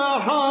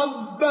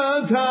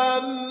محبة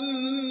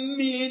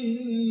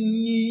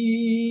مني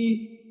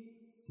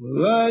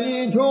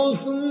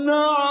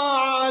ولتصنع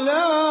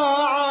على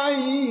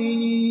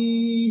عيني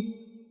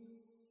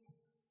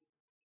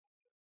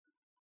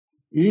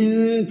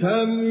إذ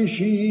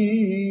تمشي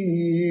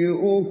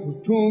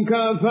أختك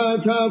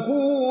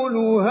فتقول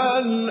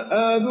هل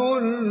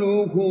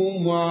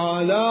أدلكم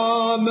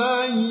على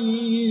من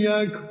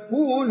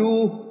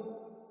يكفله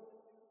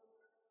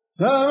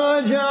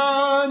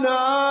فرجعناك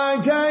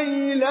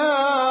إلى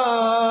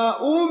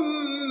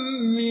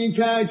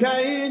أمك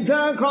كي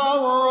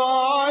تقر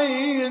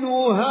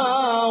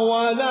عينها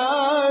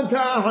ولا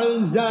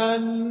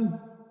تحزن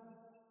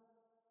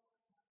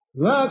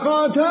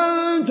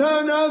وقتلت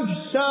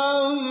نفسا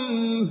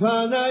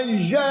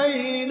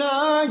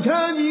فنجيناك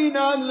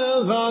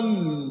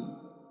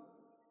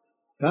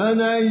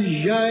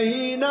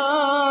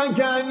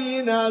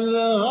من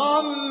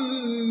الغم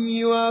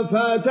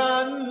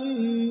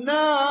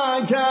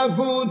وفتناك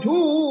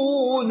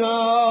فتونا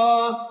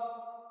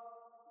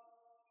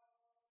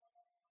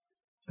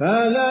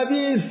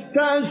فلبثت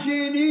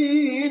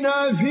سنين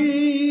في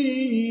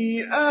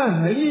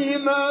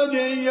أهل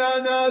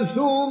مدين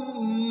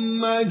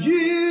ثم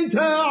جئت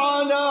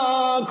على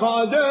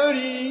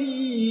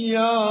قدري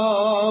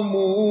يا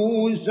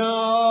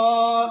موسى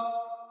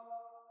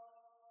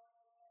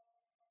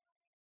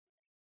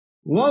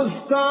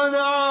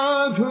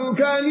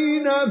واصطنعتك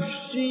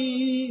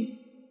لنفسي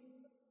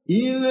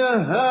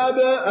اذهب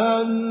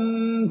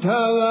أنت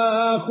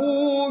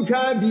وأخوك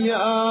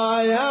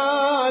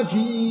بآياتي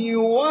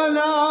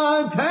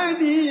ولا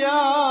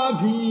تنيا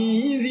في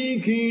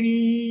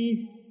ذكري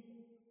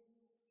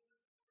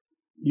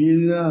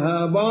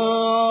اذهبا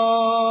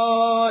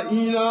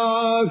إلى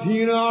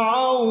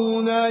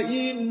فرعون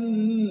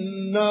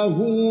إنه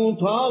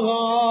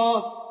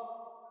طغى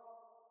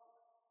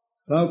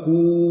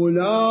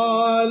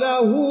فقولا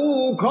له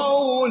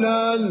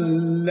قولا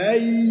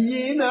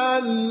لينا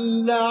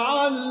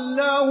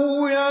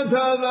لعله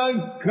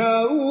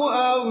يتذكر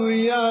أو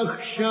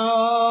يخشى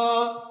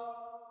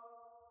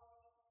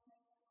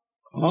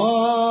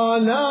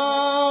قالا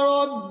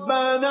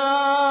ربنا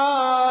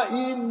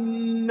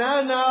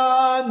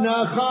إننا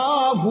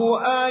نخاف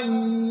أن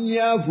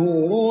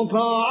يفرط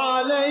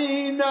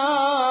علينا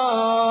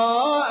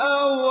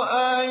أو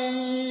أن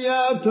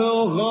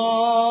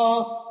يطغى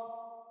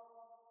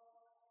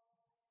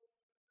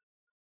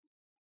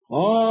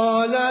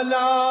قال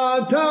لا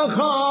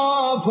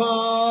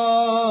تخافا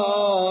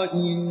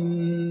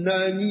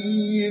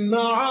إنني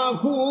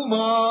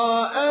معكما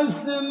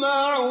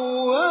أسمع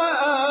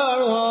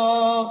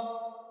وأرى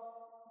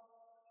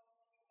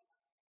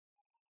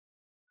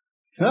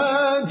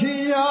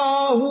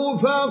فأتياه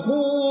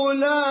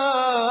فقولا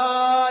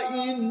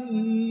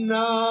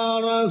إنا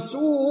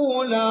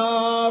رسولا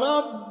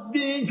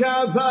ربك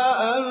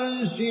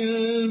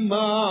فأرسل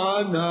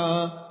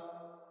معنا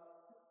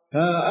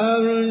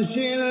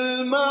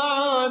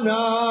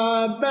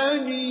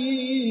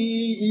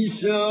بني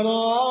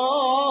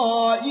إسرائيل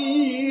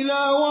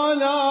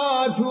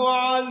ولا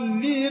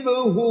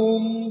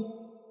تعذبهم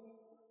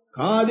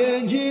قد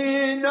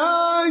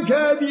جئناك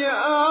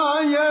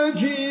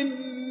بآية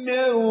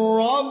من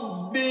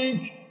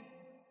ربك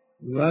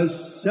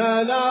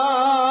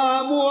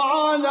والسلام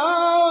على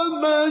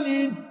من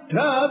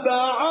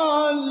اتبع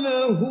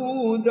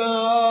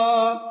الهدى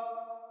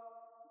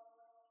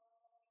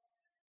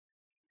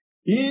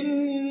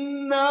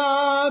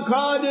إنا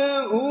قد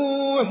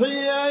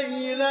أوحي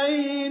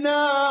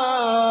إلينا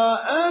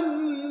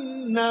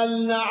أن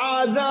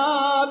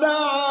العذاب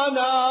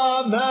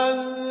على من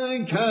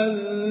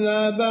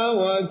كذب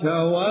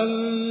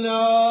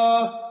وتولى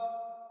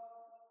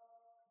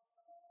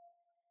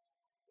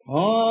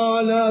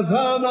قال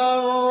فمن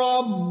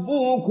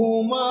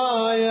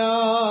ربكما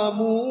يا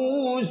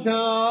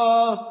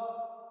موسى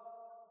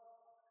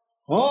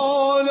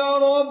قال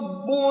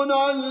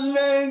ربنا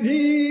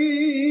الذي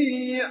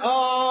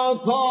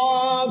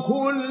أعطى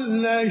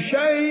كل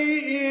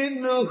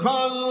شيء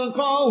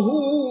خلقه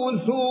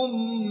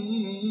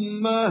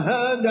ثم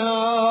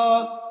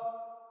هدى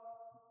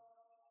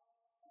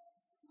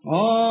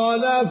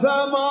قال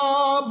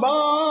فما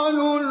بال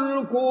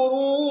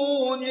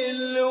القرون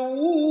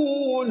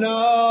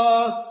الأولى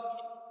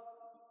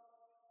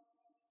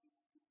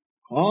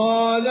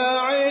قال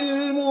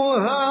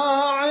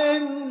علمها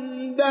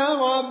عند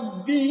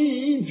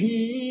ربي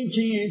في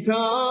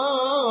كتاب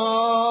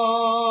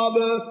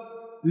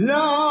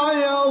لا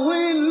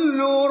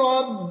يضل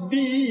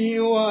ربي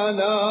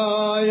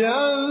ولا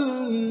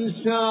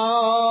ينسى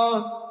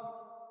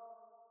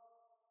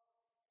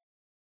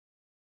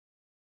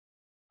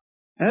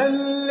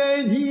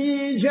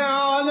الذي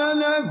جعل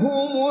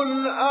لكم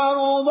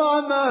الأرض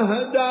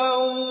مهدا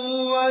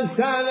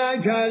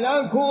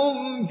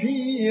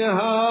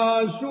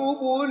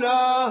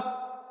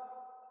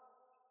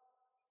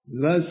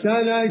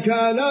وسلك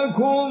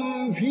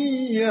لكم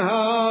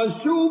فيها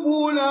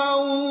سبلا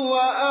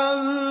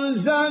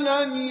وأنزل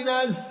من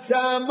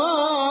السماء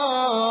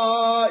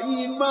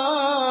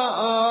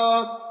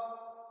ماء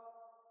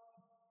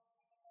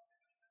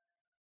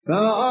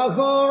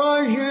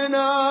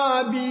فأخرجنا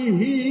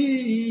به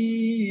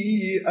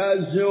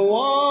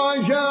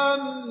أزواجا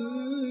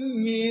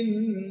من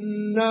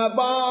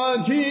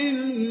نبات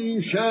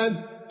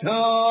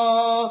شتى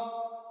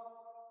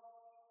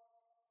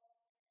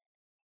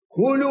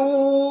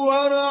كلوا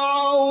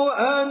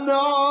وارعوا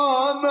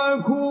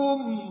أنعامكم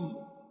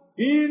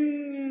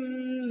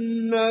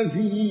إن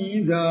في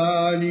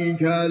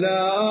ذلك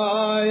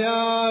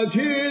لآيات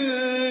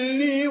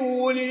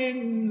لأولي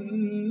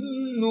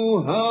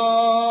النهى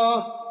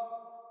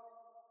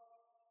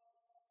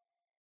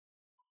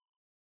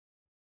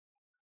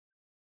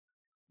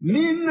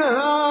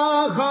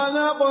منها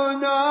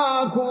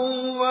خلقناكم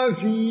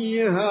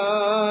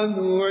وفيها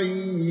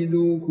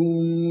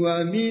نعيدكم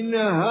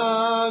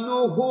ومنها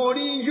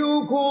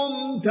نخرجكم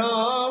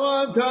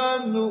تارة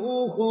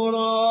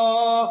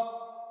أخرى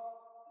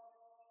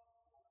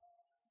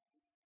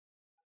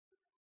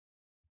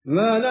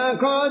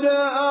ولقد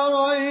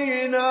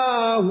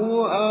أريناه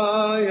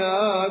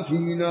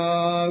آياتنا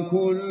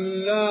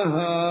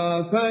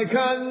كلها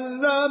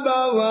فكذب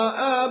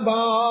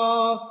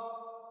وأبى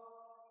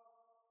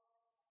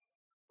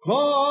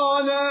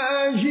قال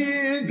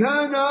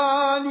أجئتنا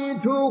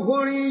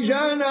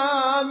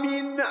لتخرجنا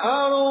من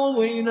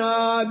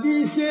أرضنا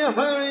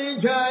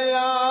بسحرك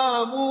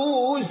يا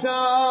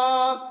موسى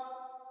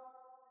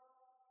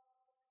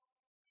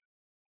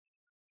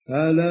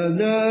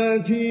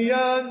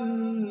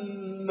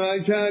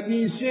فلناتينك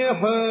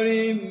بسحر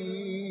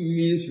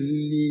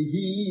مثله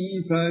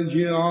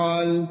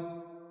فاجعل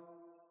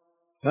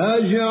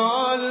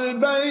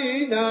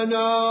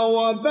بيننا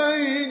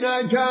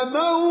وبينك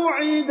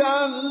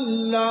موعدا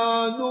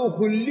لا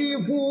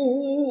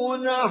نخلفه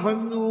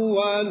نحن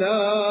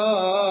ولا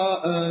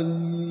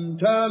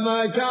أنت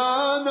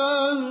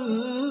مكانا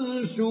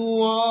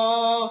سوى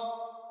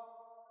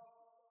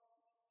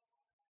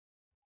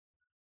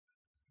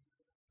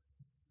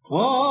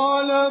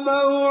قال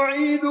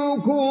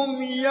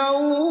موعدكم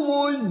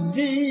يوم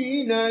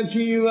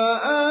الزينة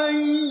وأن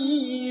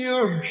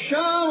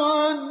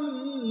يحشر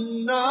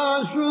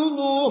الناس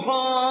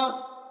ضحى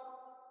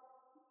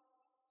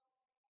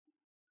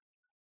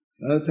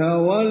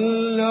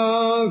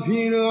فتولى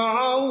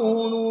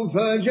فرعون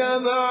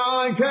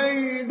فجمع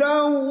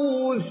كيده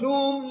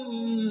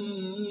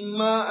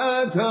ثم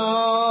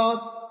أتى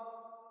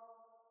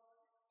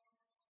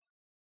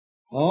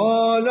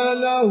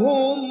قال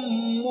لهم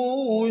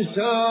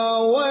موسى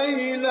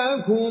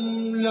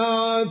ويلكم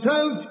لا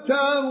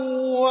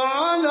تفتروا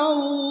على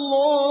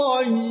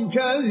الله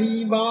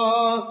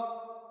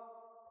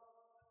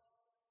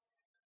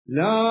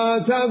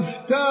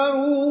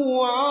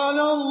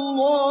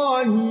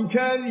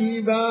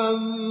كذبا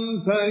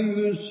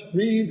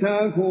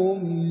فيسحتكم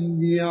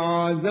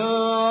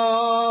بعذاب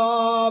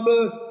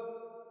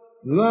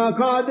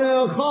وقد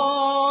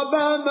خاب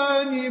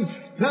من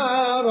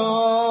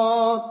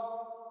افترى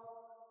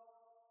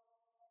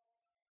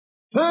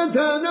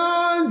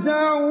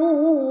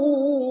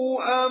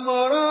فتنازعوا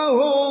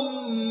أمرهم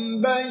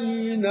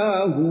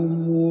بينهم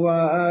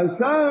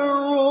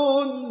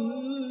وأسروا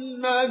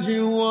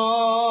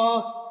النجوى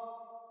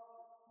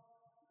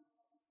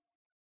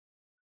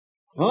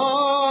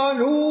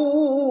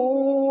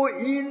قالوا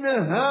إن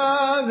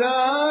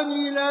هذان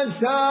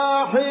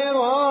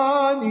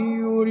لساحران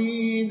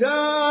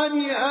يريدان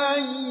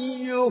أن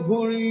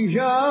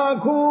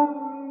يخرجاكم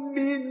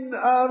من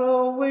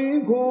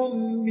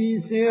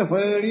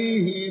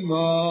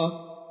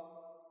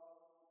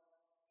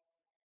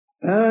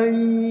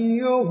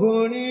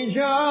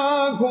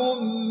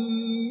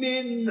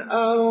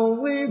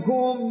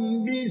أرضكم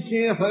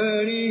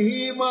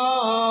بسحرهما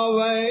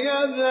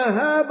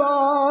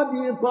ويذهبا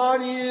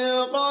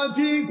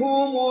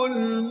بطريقتكم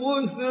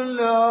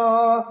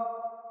المثلى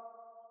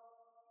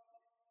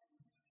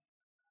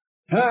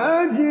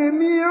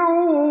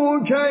فأجمعوا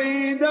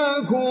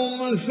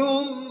كيدكم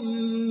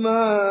ثم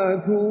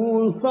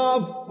أتوا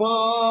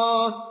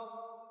صفا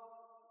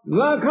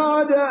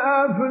وقد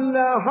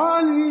أفلح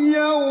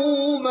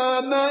اليوم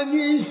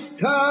من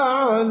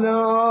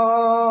استعلى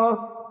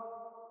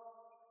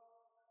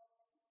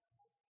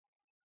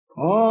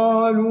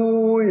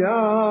قالوا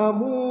يا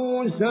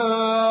موسى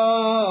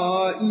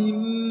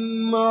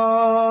إما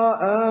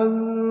أن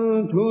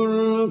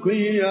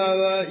تلقي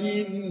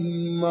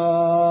وإما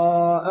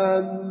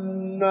أن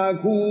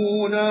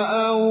نكون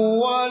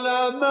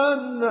أول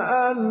من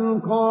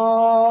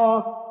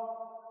ألقى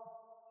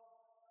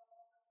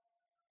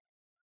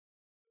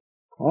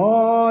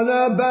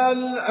قال بل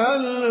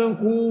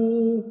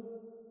ألقوا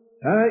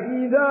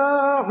فإذا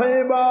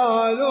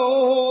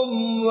حبالهم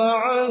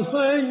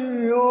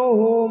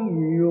وعصيهم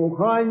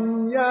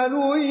يخيل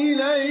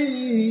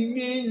إليه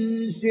من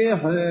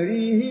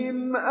سحرهم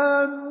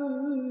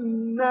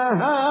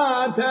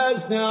أنها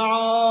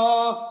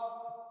تسعى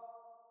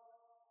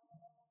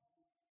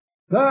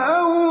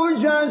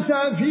فأوجس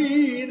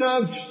في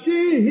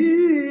نفسه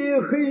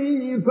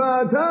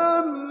خيفة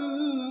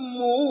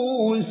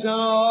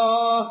موسى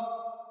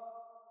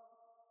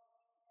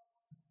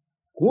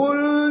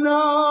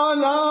قلنا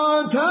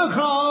لا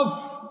تخف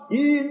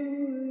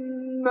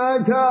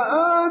إنك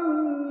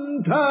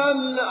أنت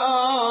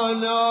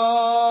الأعلى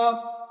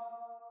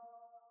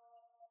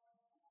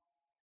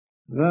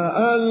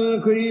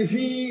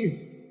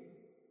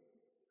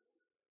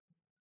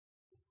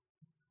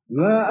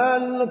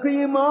وألق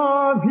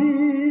ما في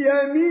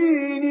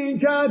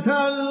يمينك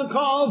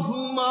تلقف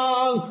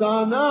ما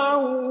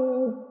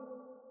صنعوا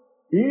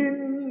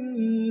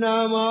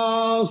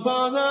إنما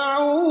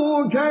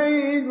صنعوا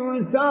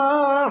كيد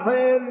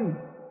ساحر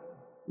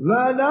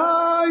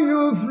ولا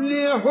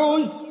يفلح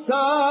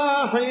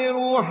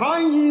الساحر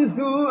حيث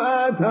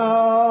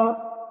أتى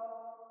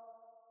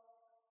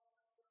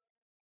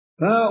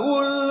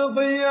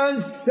فألقي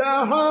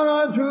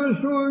السحرة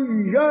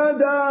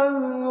سجدا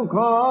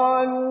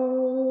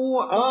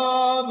قالوا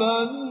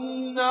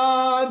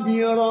آمنا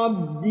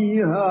برب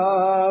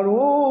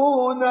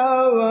هارون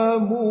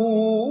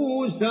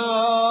وموسى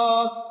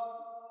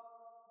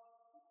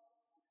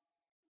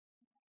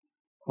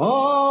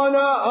قال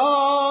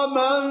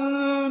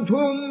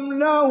آمنتم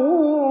له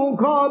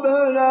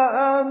قبل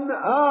أن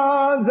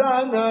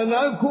آذن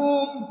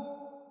لكم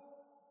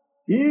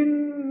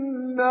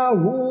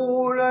إنه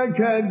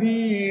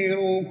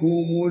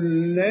لكبيركم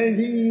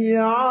الذي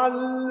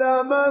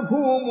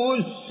علمكم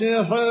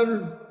السحر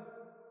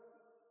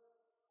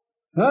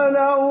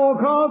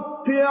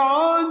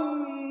فلأقطعن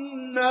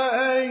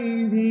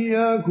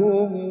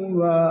أيديكم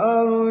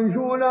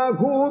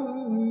وأرجلكم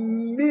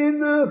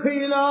من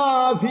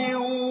خلاف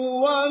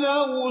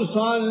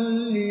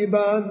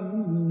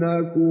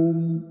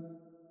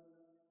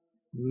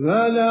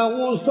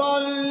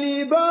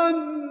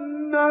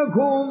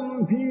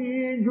ولأصلبنكم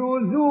في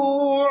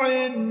جذوع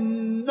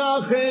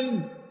النخل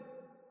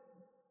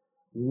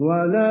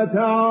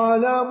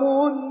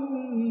ولتعلمن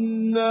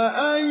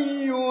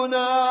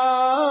أينا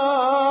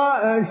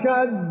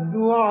أشد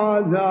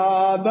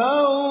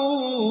عذابا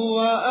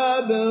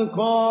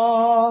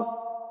وأبقى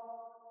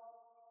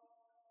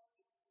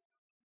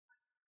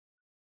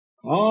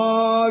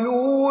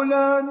قالوا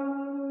لن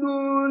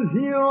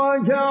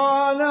نؤثرك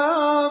على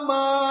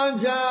ما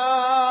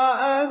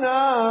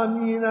جاءنا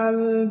من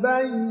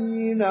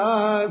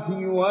البينات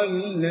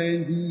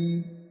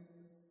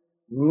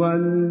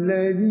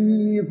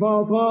والذي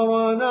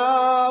فطرنا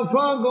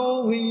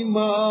فاقض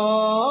ما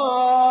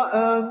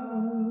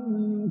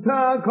أنت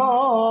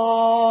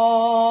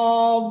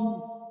قاض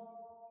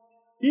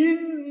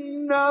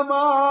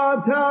إنما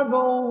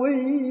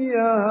تقضي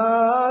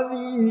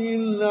هذه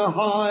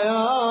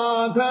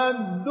الحياة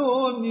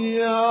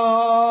الدنيا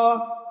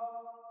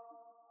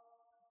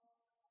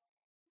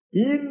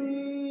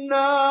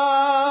إنا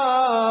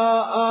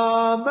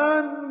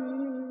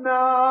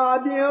آمنا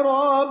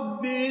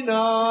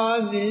بربنا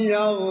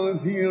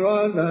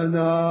ليغفر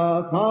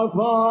لنا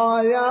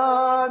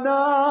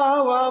خطايانا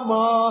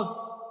وما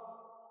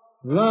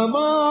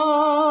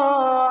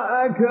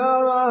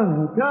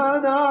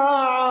أكرهتنا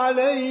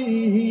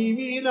عليه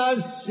من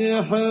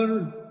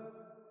السحر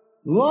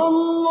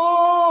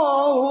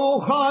والله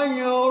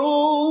خير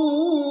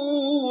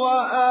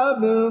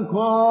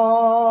وأبقى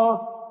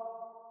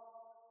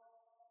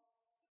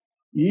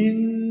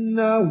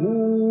إنه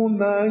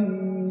من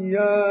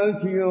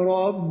يأت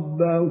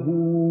ربه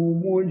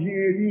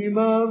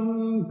مجرما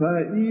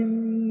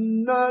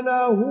فإن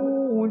له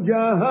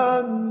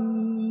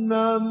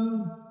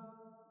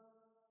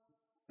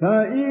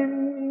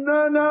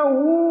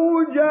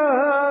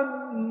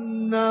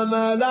جهنم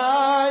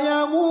لا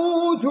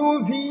يموت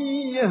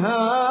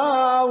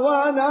فيها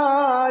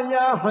ولا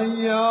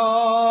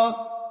يحيا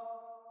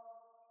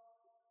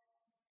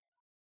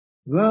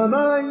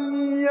ومن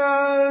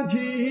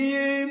يأته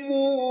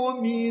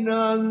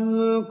مؤمنا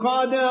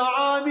قد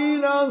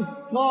عمل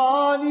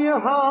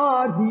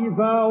الصالحات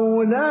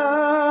فأولئك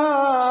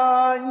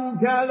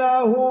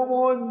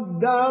لهم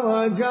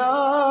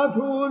الدرجات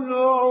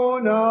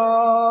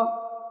العلى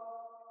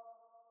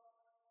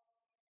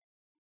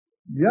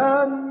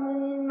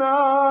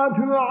جنات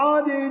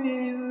عدن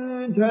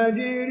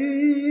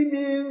تجري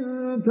من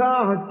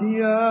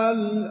تحتها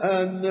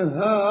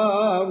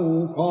الأنهار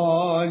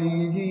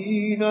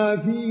خالدين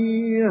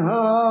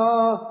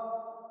فيها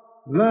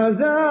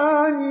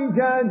فذلك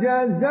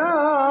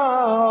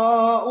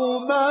جزاء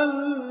من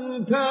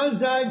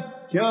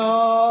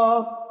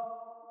تزكى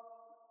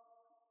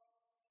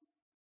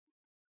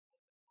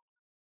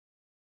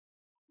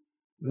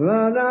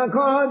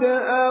ولقد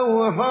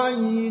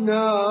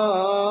أوحينا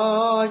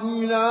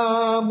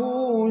إلى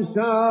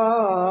موسى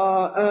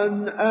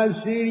أن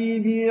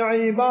أسر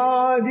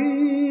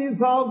بعبادي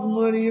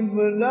فاضرب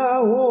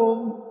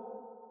لهم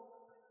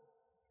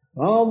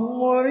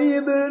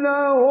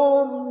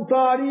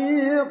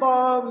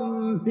طريقا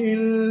في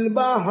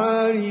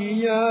البحر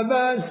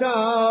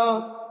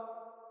يبسا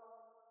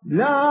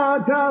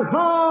لا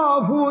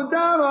تخاف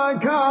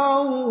دركا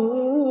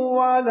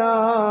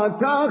ولا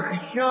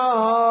تخشى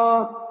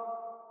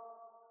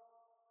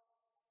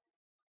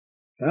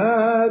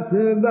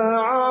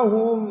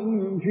فأتبعهم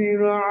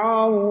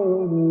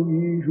فرعون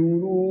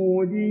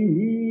بجنوده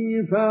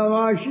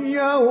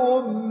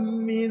فغشيهم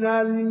من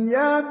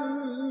اليم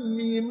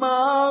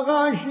ما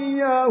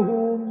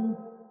غشيهم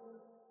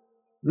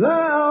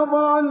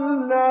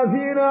لأضل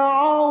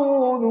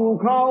فرعون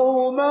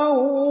قومه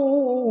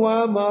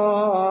وما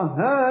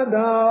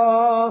هدى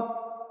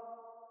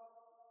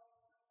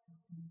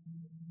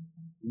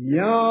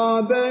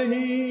يا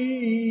بني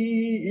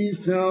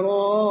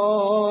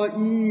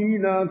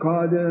إسرائيل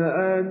قد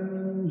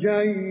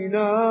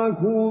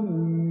أنجيناكم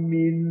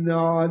من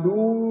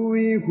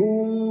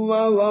عدوكم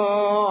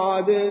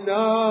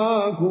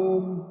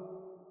وواعدناكم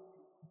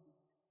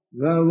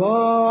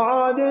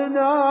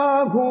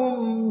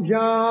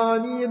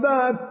جانب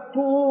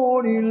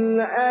الطور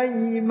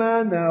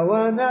الأيمن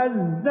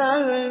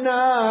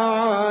ونزلنا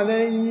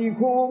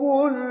عليكم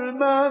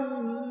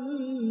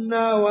المن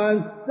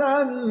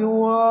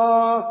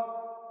والسلوى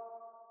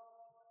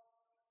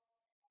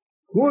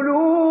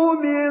كلوا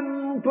من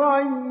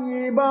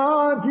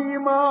طيبات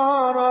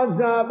ما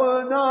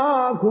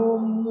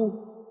رزقناكم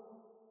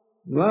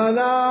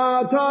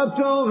ولا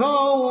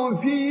تطغوا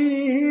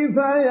فيه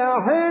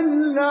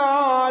فيحل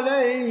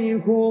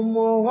عليكم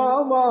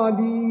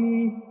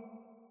غضبي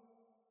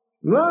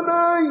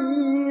ومن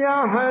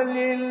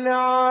يحلل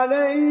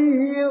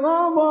عليه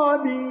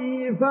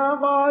غضبي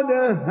فقد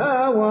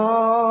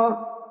هوى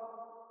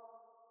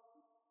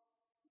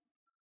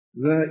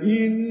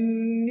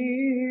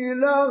وإني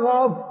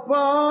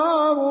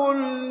لغفار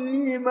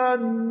لمن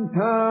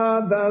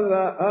تاب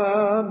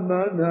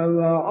وآمن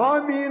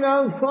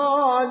وعمل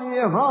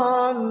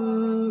صالحا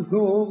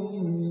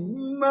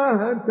ثم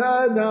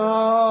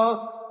اهتدى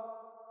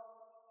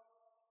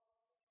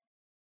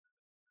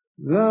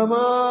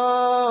وما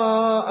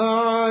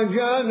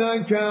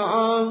أعجلك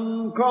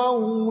عن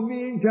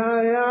قومك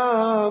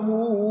يا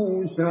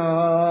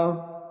موسى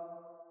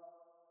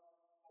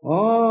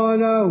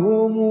قال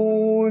هم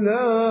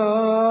أولئك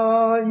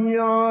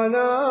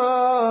على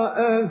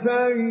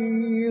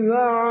أثري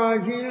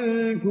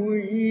وعجلت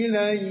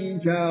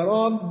إليك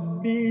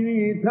رب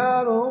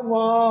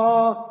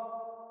لترضى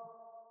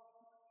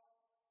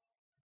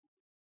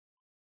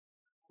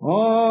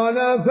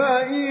قال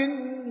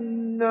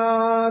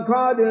فإنا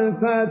قد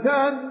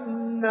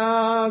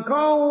فتنا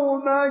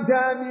قومك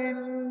من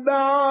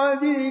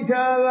بعدك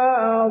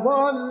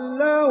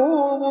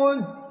وأضلهم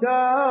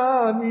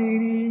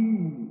السامرين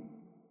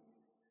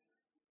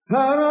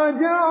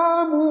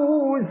فرجع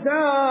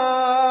موسى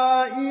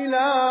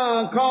إلى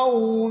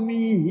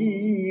قومه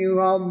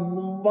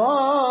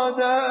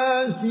غضبان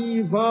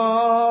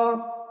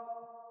آسفا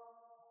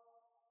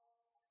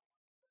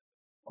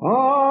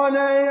قال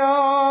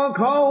يا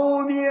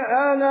قوم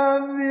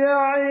ألم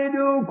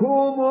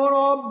يعدكم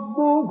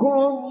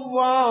ربكم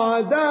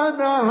وعدا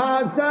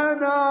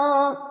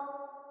حسنا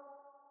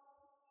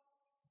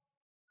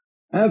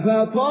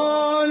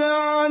أفطال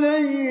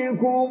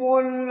عليكم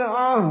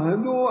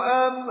العهد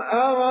أم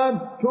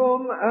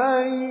أردتم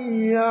أن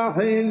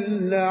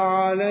يحل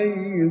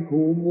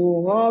عليكم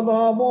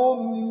غضب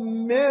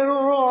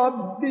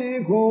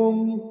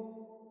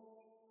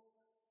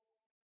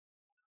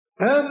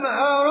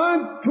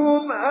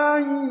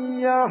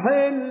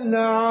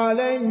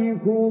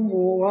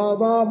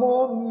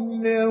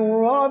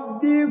من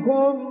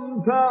ربكم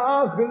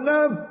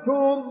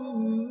فأخلفتم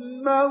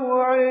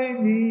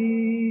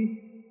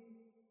موعدي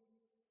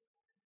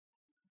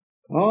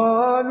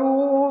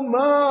قالوا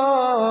ما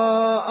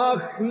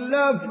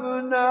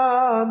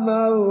أخلفنا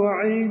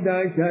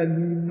موعدك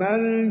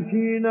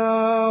بملكنا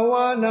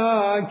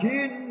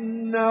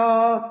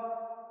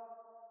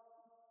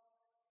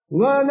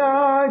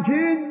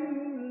ولكننا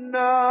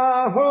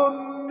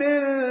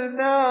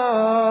حملنا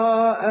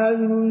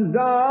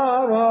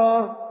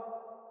أوزارا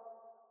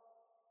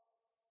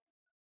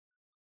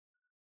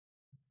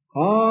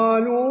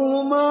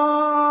قالوا ما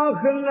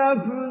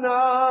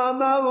أخلفنا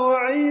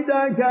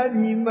موعدك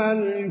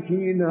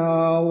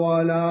بملكنا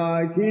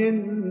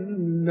ولكننا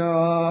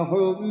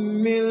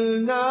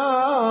حملنا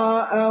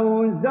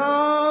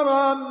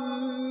أوزارا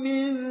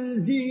من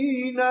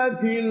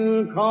زينة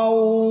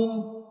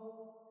القوم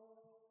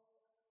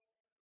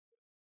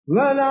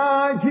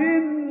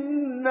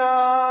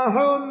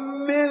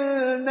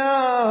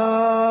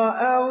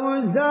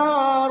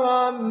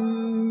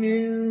من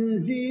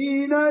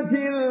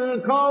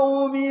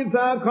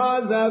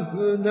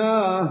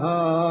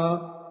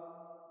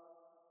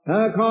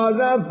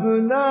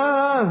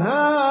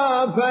فقذفناها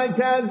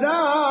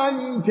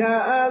فكذلك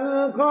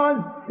ألقى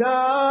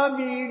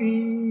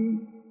السامري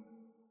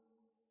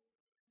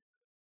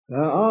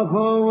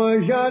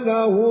فأخرج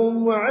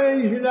لهم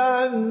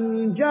عجلا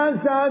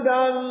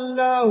جسدا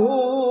له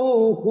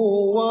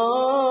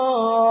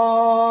خوار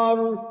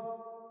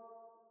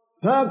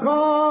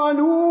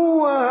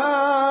فقالوا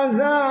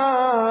هذا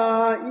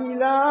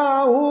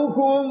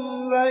إلهكم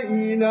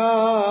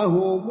وإله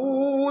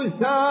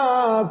موسى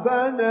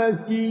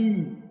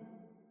فنسي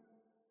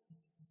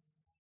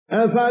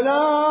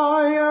أفلا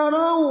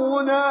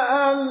يرون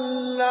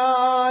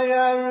ألا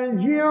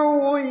يرجع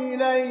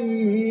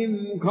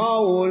إليهم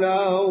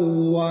قولا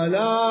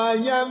ولا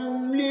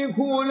يملك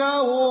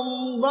لهم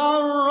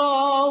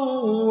ضرا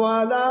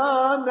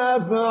ولا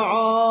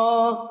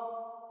نفعا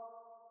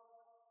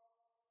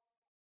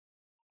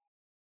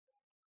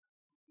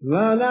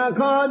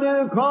ولقد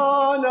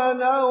قال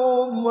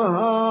لهم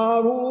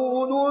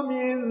هارون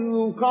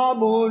من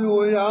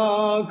قبل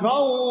يا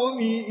قوم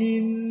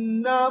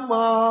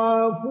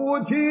إنما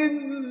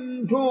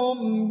فتنتم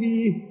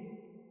به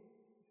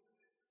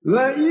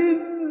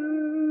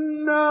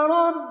وإن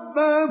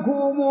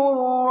ربكم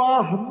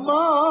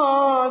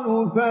الرحمن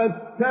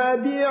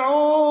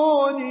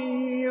فاتبعوني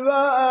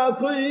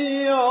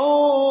وأطيعوا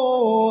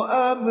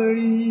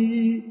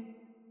أمري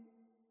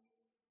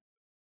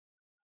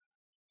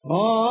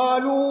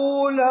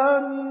قالوا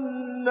لن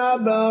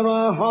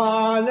نبرح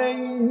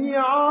عليه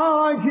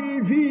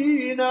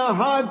عاكفين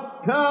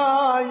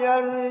حتى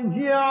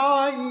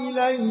يرجع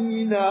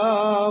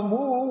إلينا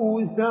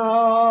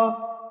موسى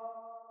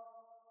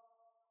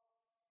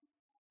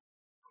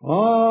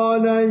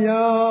قال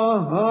يا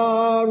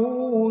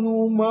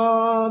هارون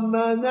ما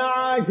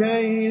منعك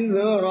إذ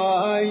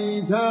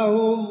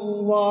رأيتهم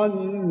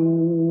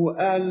ضلوا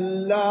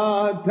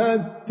ألا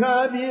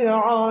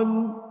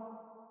تتبعن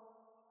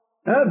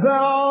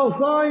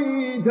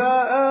أفعصيت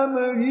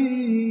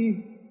أمري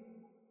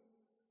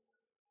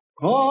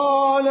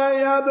قال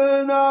يا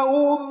ابن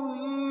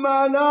أم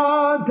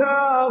لا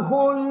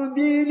تأخذ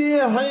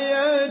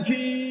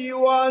بلحيتي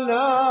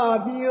ولا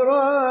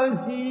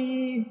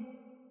برأسي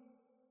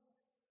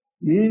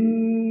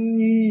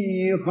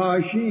إني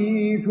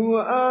خشيت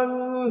أن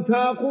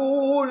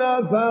تقول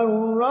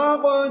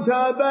فرقت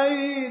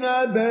بين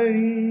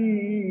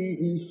بني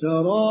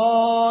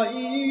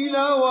إسرائيل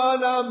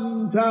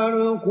ولم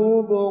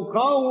ترقب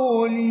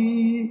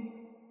قولي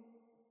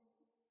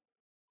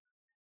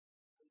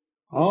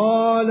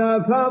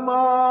قال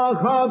فما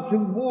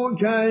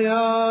خطبك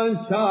يا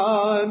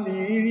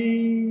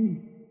سامري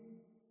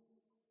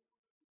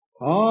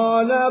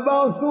قال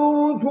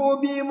بصرت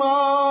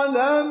بما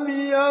لم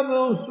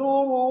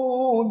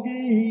يبصروا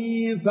به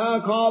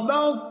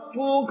فقبضت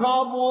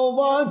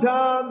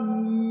قبضة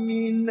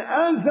من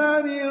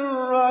أثر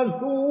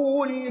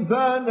الرسول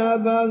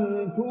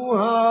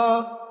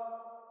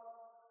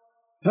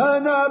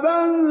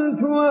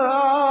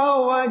فنبذتها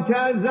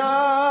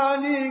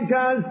وكذلك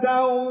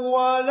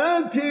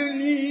سولت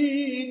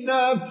لي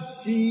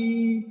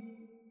نفسي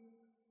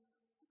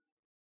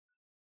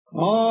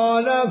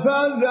قال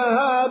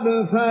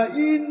فاذهب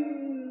فإن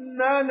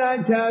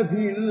لك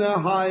في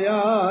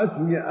الحياة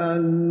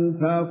أن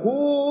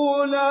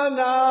تقول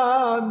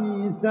لا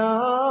مساس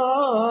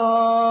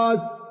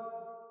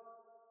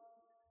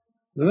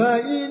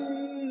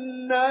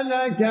وإن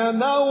لك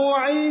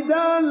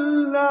موعدا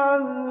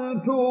لن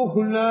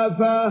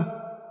تخلفه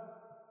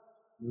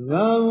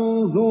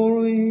وانظر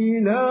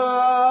إلى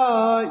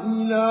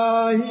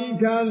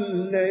إلهك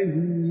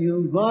الذي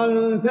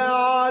ظلت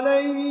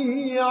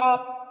عليه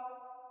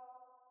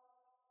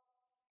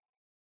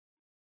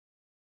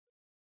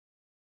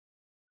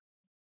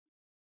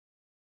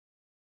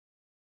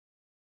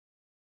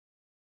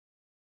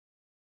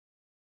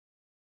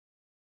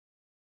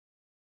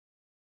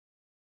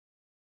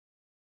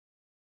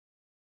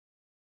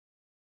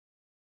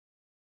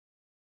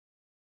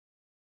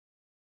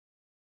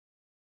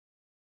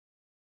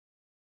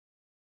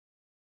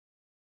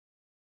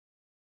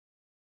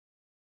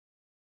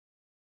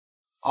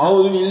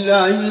أعوذ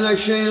بالله من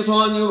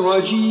الشيطان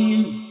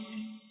الرجيم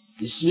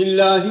بسم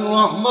الله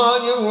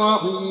الرحمن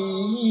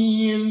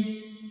الرحيم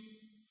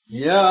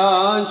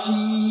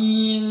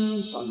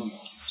ياسين صلى الله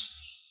عليه وسلم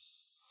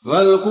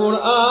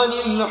والقرآن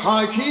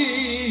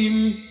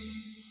الحكيم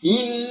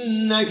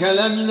إنك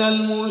لمن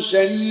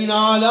المرسلين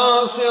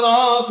على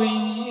صراط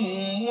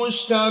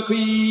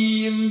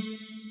مستقيم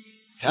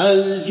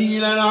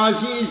تنزيل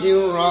العزيز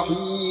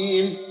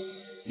الرحيم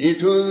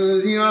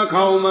لتنذر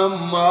قوما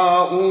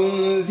ما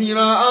أنذر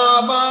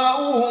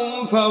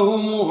آباؤهم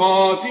فهم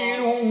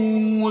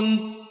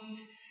غافلون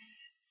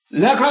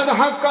لقد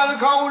حق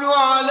القول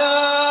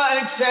على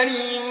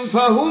أكثرهم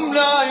فهم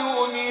لا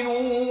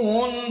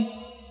يؤمنون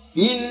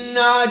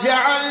إنا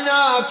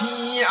جعلنا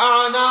في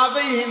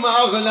أعناقهم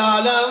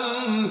أغلالا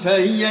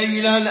فهي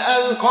إلى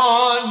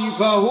الأذقان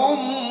فهم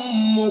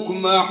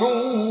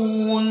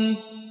مقمحون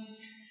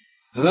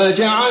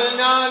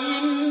فجعلنا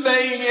من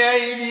بين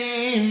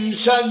أيديهم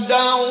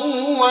سدا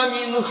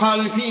ومن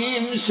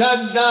خلفهم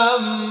سدا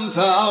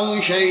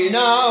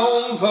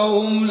فأغشيناهم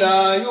فهم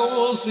لا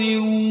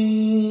يبصرون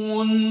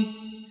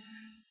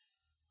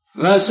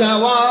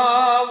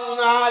فسواء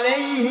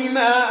عليهم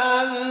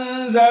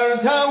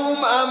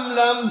أأنذرتهم أم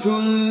لم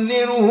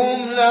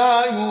تنذرهم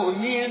لا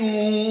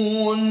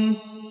يؤمنون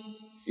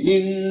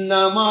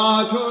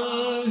إنما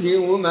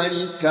تنذر من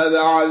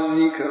اتبع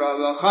الذكر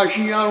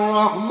وخشي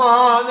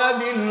الرحمن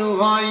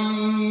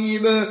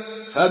بالغيب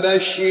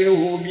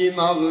فبشره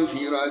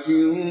بمغفرة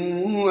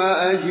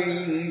وأجر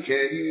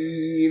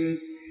كريم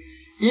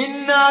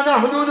إنا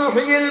نحن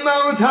نحيي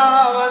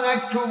الموتى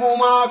ونكتب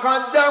ما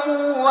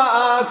قدموا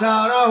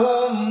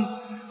وآثارهم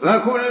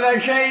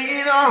وكل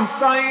شيء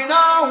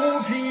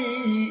أحصيناه في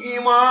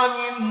إمام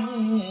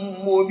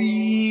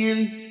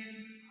مبين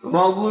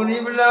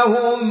واضرب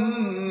لهم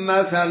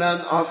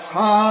مثلا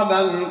أصحاب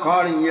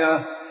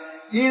القرية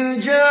إذ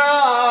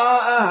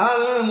جاءها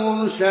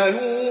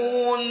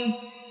المرسلون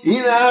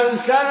إذ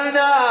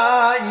أرسلنا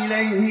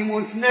إليهم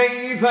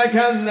 2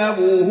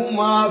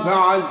 فكذبوهما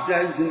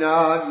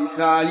فعززنا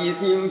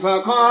بثالث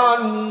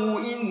فقالوا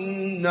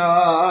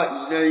إنا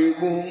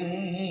إليكم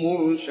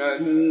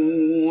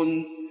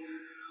مرسلون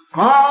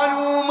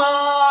قالوا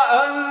ما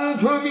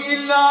أنتم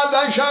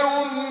إلا بشر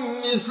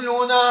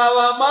مثلنا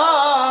وما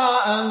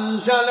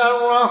أنزل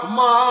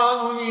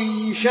الرحمن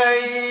من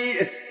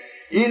شيء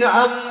إن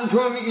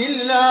أنتم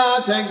إلا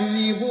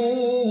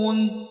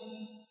تكذبون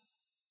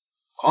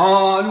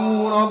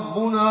قالوا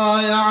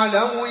ربنا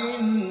يعلم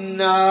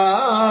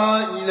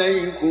إنا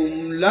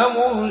إليكم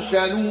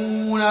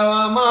لمرسلون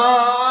وما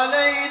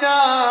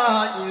علينا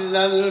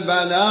إلا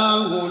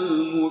البلاغ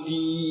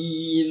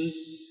المبين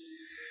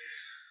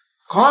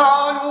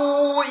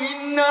قالوا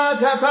إنا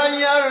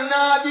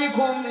تطيرنا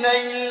بكم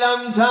لئن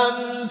لم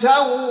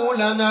تنتهوا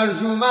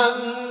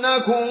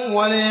لنرجمنكم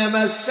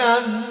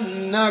وليمسنكم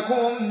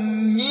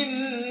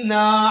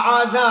منا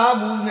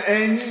عذاب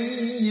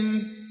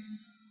أليم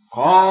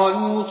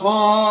قالوا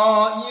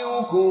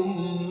طائركم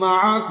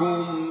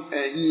معكم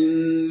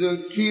أئن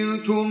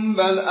ذكرتم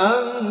بل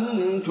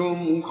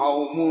أنتم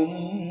قوم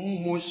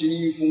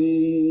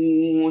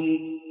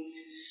مسرفون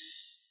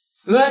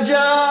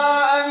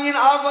وجاء من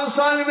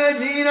أقصى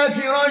المدينة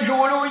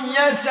رجل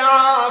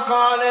يسعى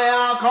قال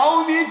يا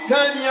قوم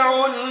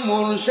اتبعوا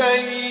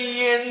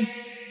المرسلين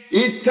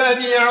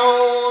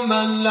اتبعوا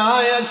من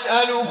لا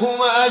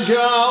يسألكم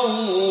أجرا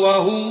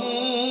وهم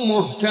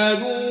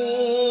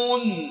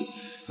مهتدون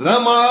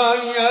فما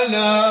لي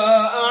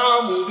لا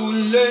أعبد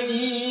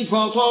الذي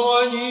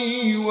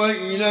فطرني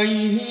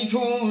وإليه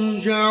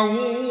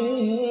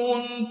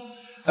ترجعون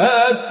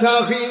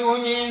أتخذ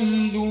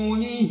من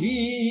دونه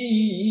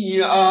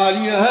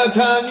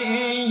آلهة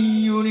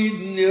إن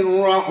يردني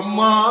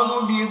الرحمن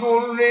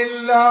بضر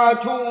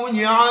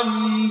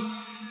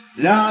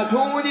لا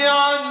تغن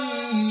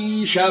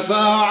عني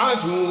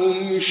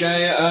شفاعتهم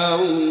شيئا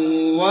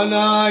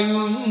ولا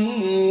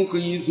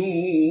ينقذون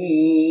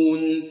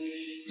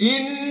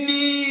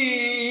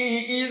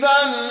إني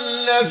إذا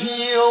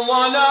لفي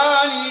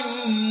ضلال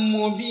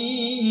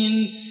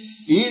مبين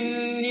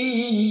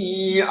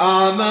إني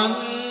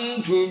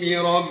آمنت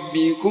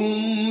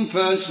بربكم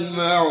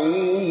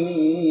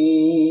فاسمعون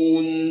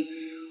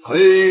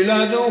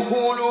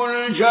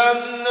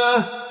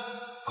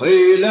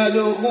قيل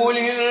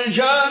ادخل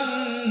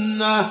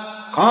الجنة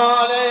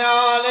قال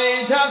يا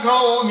ليت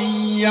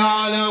قومي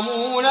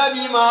يعلمون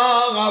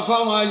بما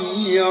غفر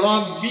لي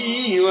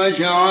ربي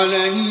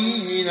وجعلني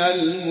من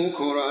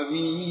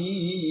المكرمين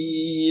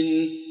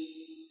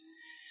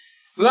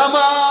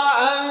وما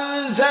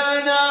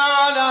أنزلنا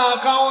على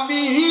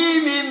قومه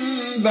من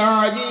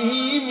بعده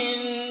من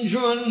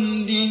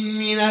جند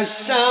من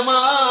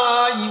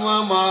السماء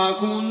وما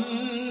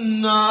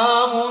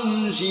كنا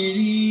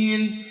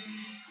منزلين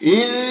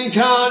إن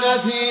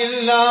كانت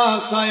إلا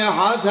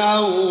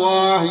صيحة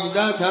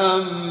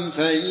واحدة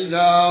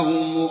فإذا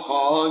هم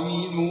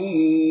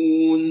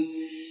خامدون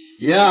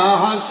يا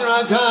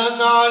حسرة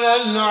على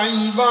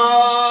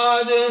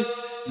العباد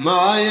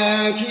ما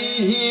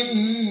يأتيهم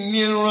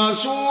من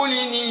رسول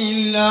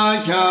إلا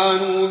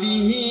كانوا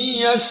به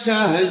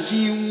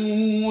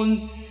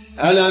يستهزئون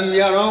ألم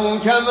يروا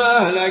كما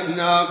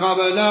أهلكنا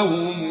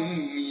قبلهم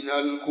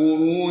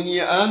القرون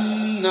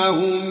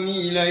أنهم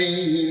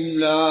إليهم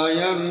لا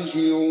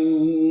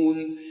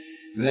يرجعون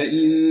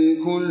وإن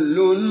كل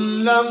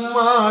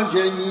لما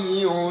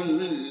جميع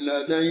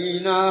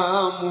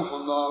لدينا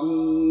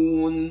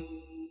محضرون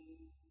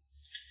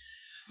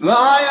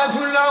وآية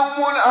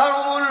لهم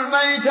الأرض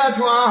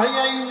الميتة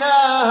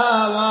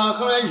أحييناها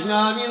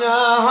وأخرجنا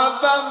منها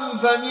حبا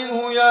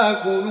فمنه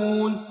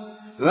يأكلون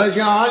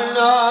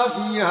وجعلنا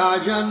فيها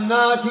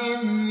جنات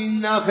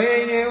من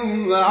نخيل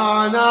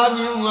وأعناب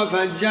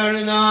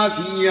وفجرنا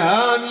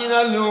فيها من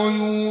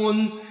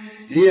العيون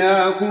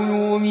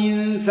ليأكلوا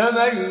من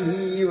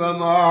ثمره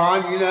وما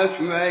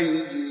عملت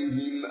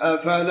أيديهم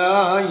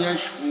أفلا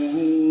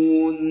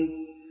يشكرون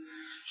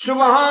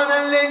سبحان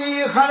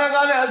الذي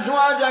خلق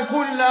الأزواج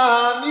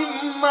كلها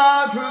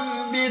مما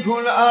تنبت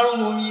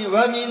الأرض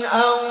ومن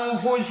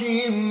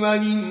أنفسهم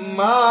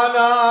ومما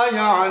لا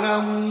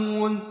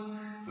يعلمون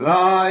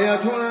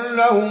وآية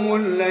لهم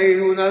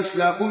الليل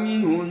نسلخ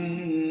منه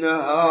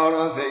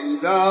النهار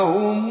فإذا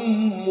هم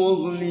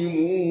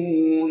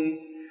مظلمون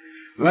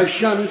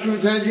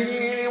والشمس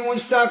تجري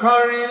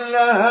لمستقر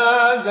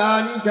لها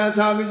ذلك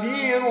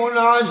تقدير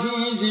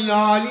العزيز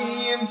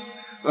العليم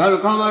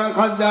والقمر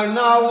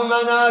قدرناه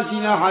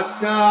منازل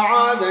حتى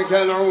عاد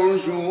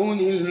كالعرجون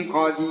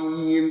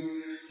القديم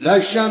لا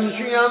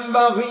الشمس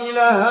ينبغي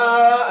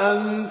لها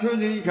أن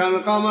تدرك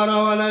القمر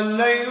ولا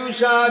الليل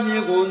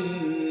سابق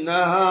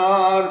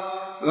النهار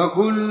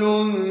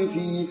وكل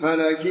في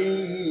فلك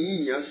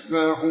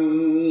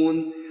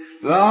يسبحون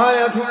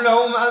وآية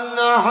لهم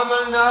أنا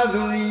حملنا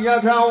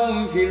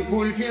ذريتهم في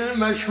الفلك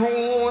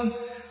المشحون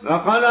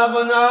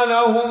وخلقنا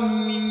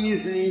لهم من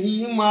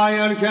مثله ما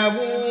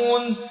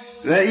يركبون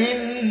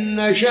فإن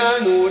نشأ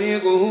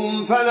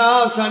نغرقهم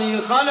فلا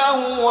صريخ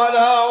لهم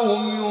ولا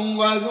هم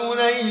ينقذون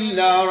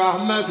إلا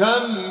رحمة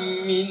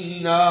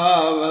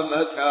منا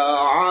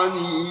ومتاعا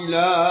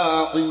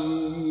إلى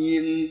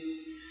حين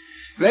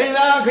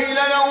فإذا قيل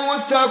لهم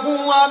اتقوا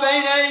ما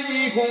بين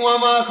أيديكم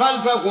وما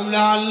خلفكم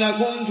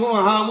لعلكم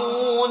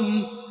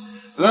ترحمون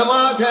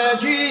فما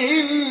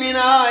تأتيهم من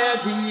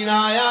آية من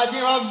آيات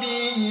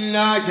ربهم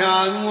إلا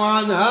كانوا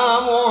عنها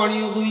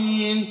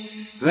معرضين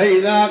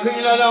فإذا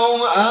قيل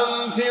لهم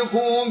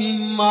أنفقوا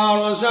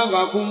مما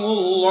رزقكم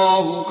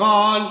الله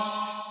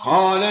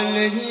قال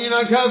الذين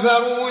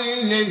كفروا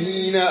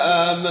للذين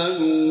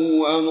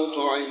آمنوا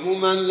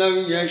أنطعم من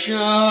لم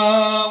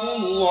يشاء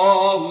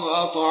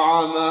الله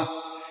أطعمه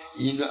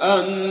إن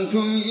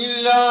أنتم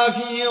إلا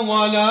في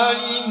ضلال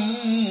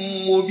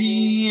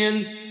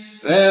مبين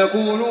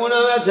فيقولون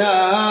متى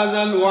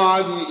هذا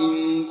الوعد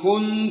إن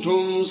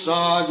كنتم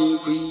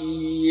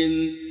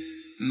صادقين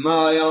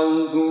ما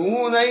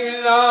ينظرون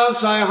إلا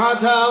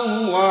صيحة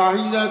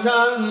واحدة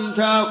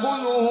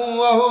تأخذهم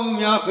وهم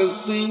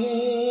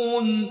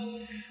يخصمون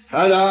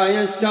فلا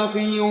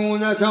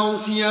يستطيعون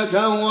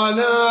توصية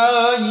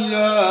ولا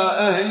إلى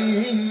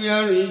أهلهم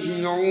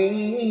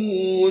يرجعون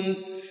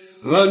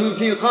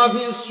ونفخ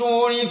في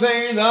الصور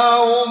فإذا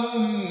هم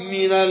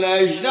من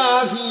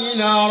الأجداث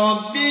إلى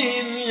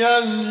ربهم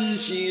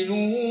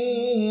ينسلون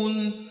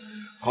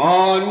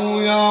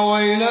قالوا يا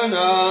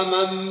ويلنا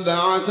من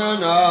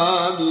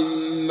بعثنا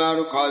من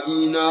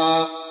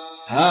مرقدنا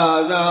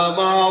هذا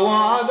ما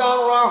وعد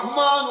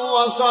الرحمن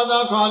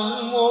وصدق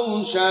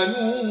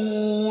المرسلون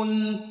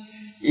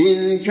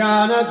إن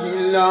كانت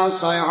إلا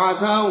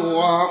صيحة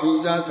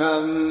واحدة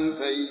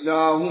فإذا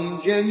هم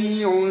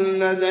جميع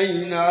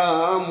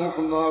لدينا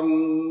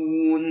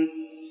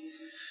محضرون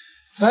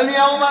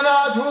فاليوم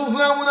لا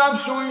تظلم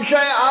نفس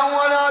شيئا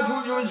ولا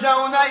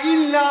تجزون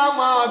إلا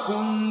ما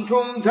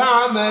كنتم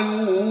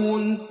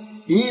تعملون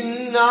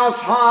إن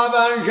أصحاب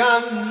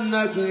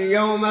الجنة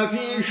اليوم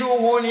في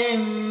شغل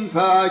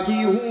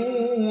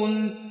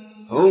فاكهون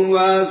هم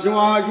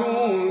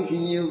وأزواجهم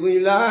في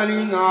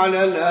ظلال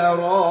على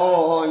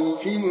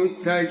الأرائك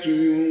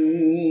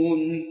متكئون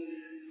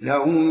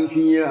لهم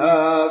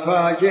فيها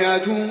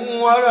فاكهة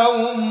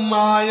ولهم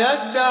ما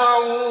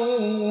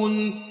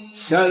يدعون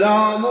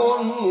سلام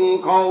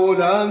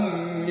قولا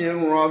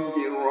من رب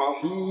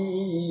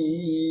رحيم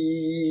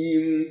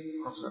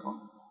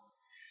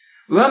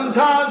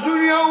وامتازوا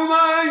اليوم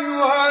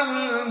أيها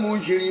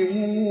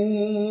المجرمون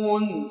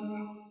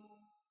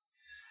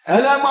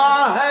ألم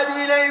أعهد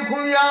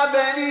إليكم يا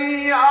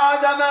بني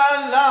آدم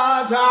أن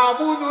لا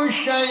تعبدوا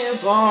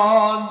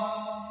الشيطان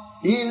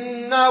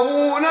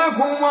إنه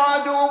لكم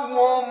عدو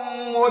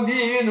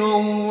مبين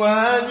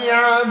وأن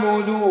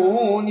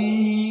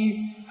اعبدوني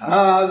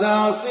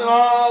هذا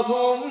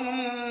صراط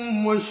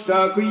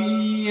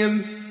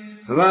مستقيم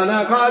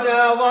ولقد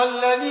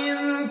ضل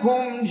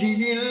منكم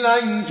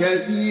جبلا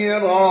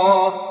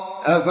كثيرا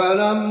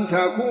أفلم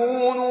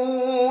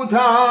تكونوا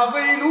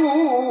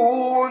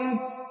تعقلون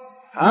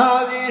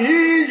هذه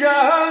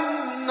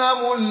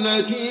جهنم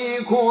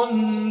التي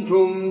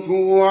كنتم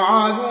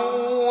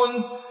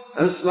توعدون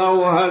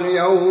اصلوها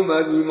اليوم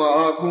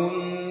بما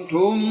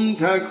كنتم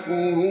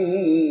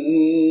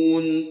تكفرون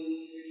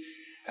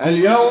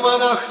اليوم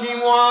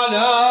نختم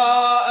على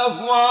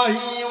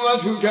أفواههم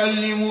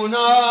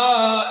وتكلمنا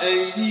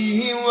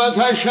أيديهم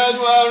وتشهد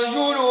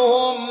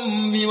أرجلهم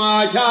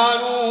بما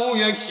كانوا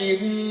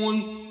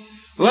يكسبون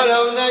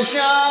ولو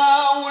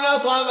نشاء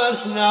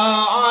لطمسنا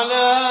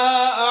على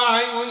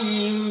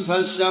أعينهم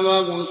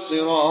فاستبقوا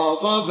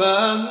الصراط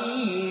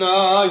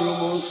فأنى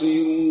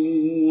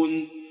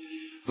يبصرون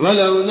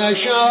ولو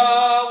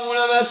نشاء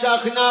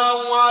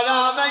لمسخناهم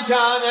على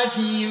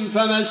مكانتهم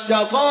فما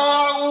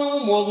استطاعوا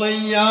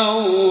مضيا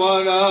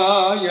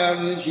ولا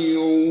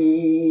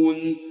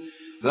يرجعون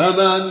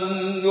فمن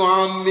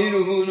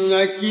نعمره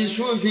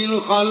ننكس في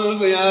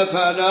الخلق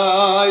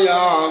أفلا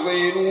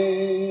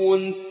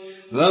يعقلون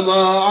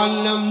فما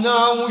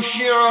علمناه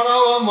الشعر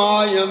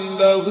وما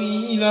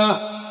ينبغي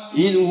له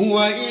إن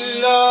هو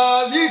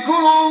إلا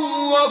ذكر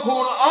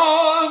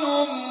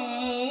وقرآن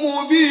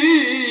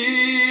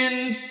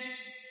مبين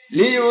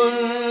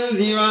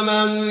لينذر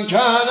من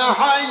كان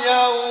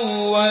حيا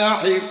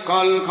ويحق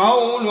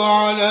القول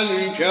على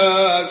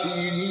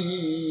الكافرين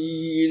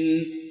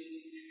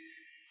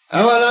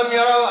أولم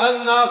يروا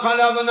أنا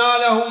خلقنا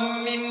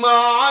لهم مما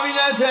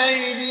عملت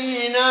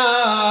أيدينا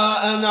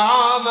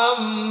أنعاما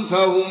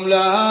فهم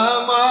لها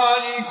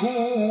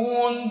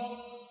مالكون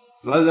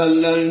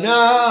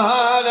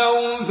فذللناها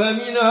لهم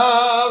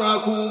فمنها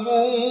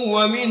ركوبون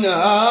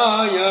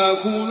ومنها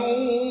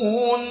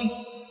يأكلون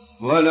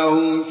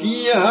ولهم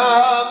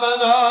فيها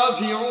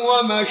منافع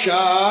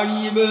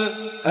ومشارب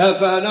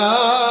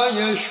أفلا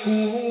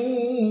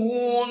يشكرون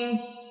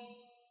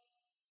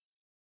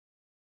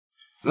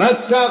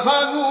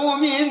فاتخذوا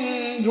من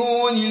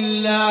دون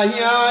الله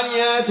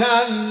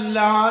آلهة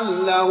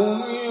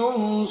لعلهم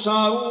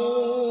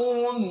ينصرون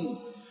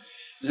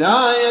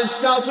لا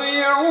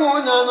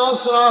يستطيعون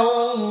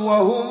نصرهم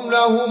وهم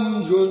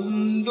لهم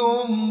جند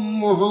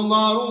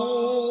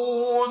محضرون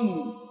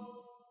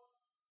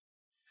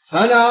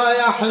فلا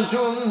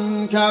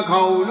يحزنك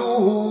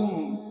قولهم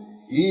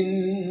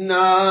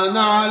إنا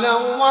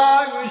نعلم ما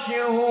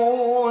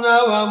يسرون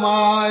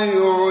وما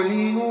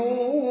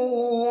يعلنون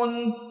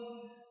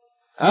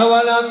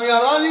أولم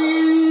ير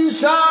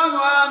الإنسان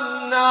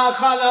أنا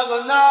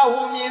خلقناه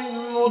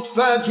من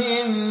نطفة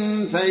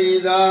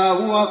فإذا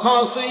هو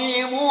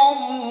خصيم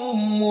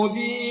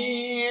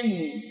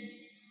مبين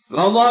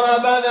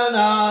فضرب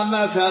لنا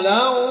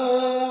مثلا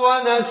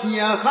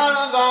ونسي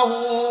خلقه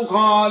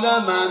قال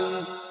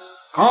من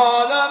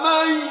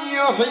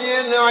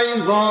يحيي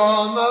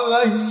العظام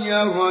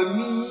وهي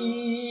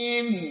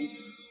رميم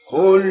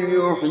قل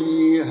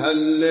يحييها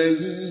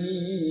الذي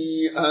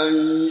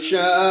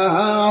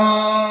أنشأها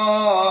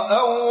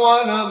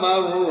أول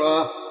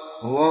مرة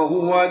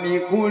وهو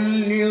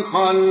بكل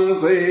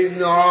خلق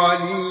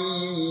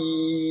عليم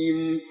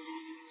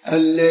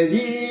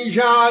الذي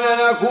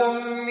جعل لكم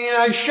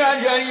من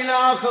الشجر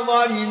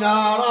الأخضر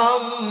نارا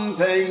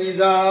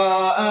فإذا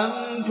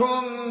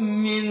أنتم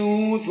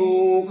منه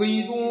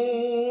توقدون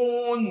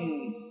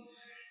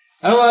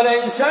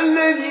أوليس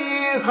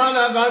الذي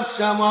خلق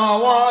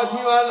السماوات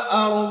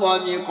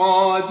والأرض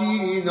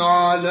بقادر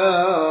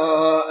على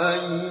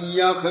أن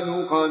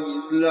يخلق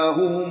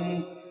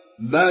مثلهم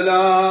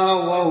بلى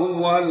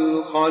وهو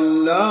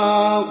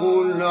الخلاق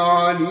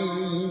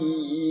العليم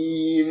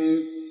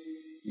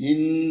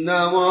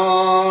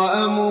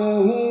إنما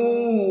أمره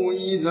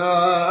إذا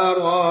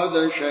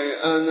أراد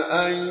شيئا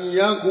أن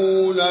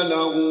يقول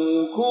له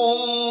كن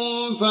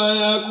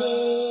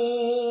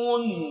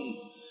فيكون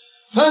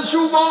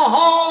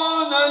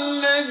فسبحان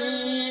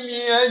الذي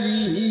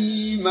بيده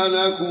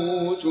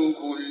ملكوت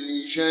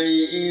كل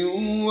شيء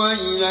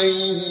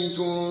وإليه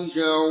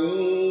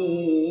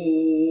ترجعون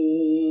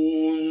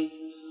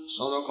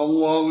صدق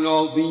الله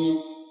العظيم.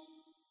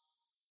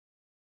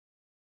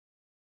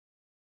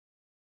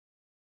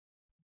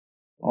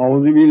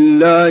 أعوذ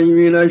بالله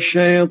من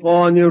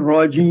الشيطان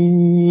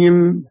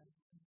الرجيم.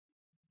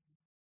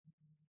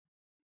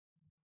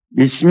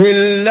 بسم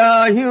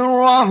الله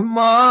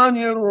الرحمن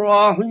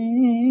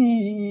الرحيم.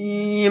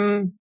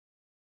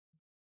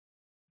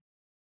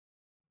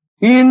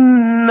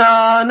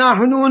 إنا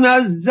نحن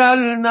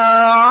نزلنا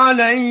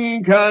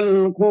عليك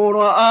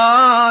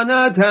القرآن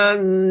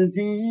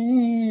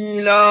تنزيلا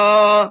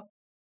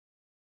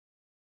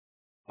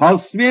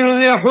فاصبر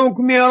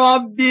لحكم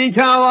ربك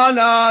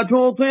ولا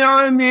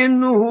تطع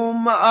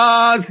منهم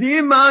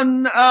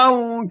آثما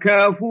أو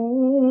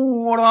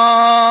كفورا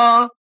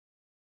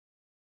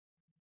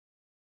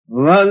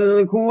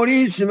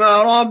واذكر اسم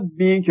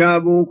ربك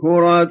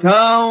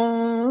بكرة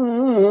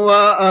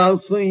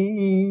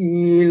وأصيلا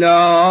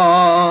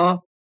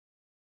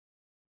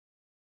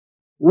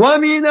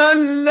ومن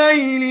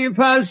الليل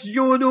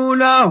فاسجد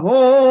له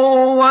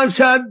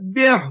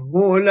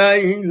وسبحه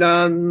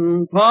ليلا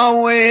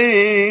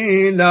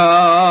طويلا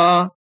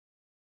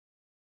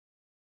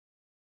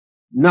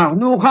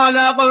نحن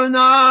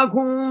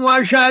خلقناكم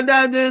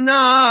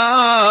وشددنا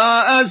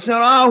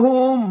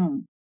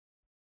أسرهم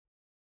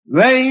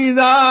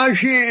وإذا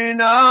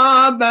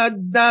شئنا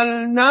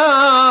بدلنا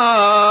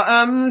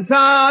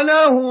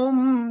أمثالهم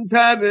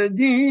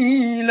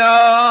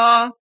تبديلا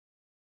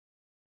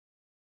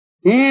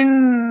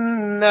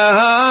إن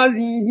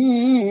هذه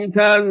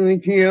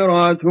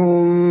تذكرة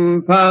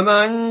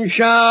فمن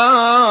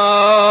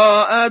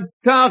شاء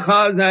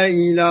اتخذ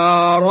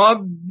إلى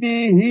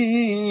ربه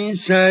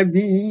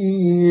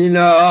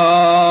سبيلا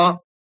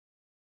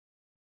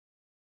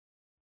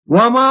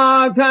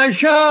وما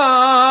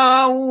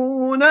تشاءون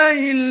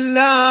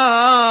إلا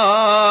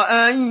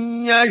أن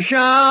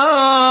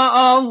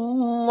يشاء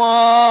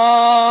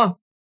الله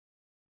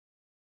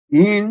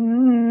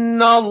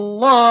إن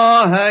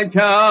الله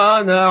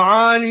كان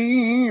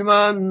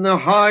عليما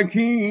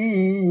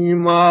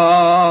حكيما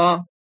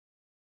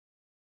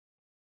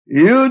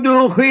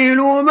يدخل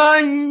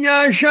من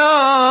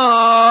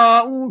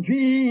يشاء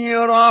في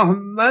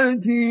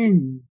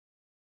رحمته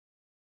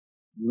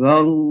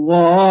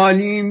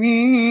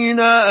فالظالمين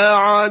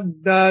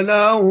أعد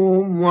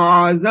لهم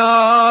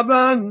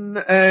عذابا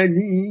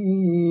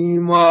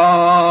أليما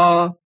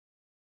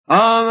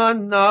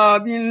آمنا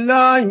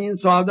بالله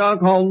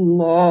صدق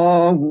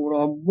الله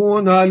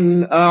ربنا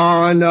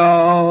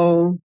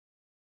الأعلى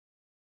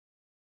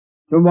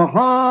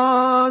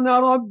سبحان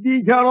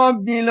ربك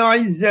رب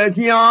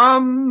العزة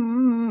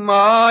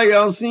عما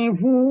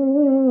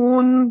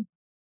يصفون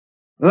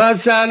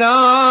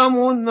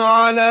وسلام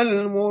على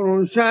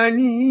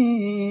المرسلين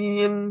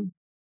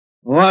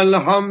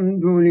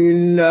والحمد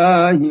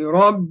لله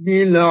رب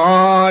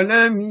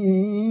العالمين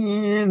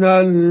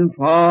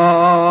الفاتحة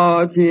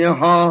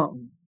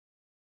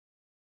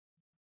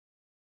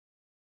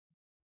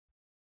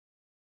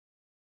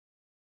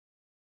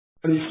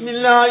بسم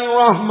الله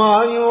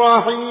الرحمن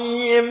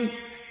الرحيم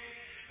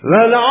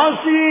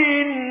والعصر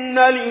إن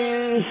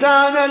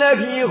الإنسان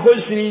لفي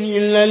خسر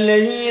إلا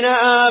الذين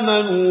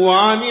آمنوا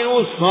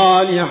وعملوا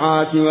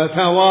الصالحات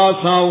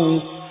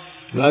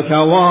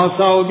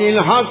وتواصوا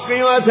بالحق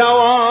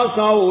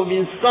وتواصوا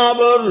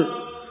بالصبر.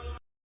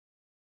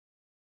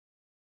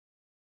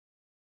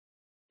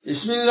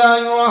 بسم الله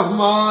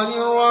الرحمن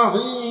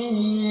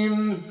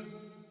الرحيم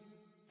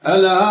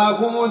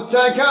ألهاكم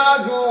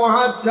التكاثر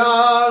حتى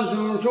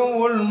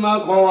زرتم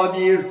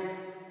المقابر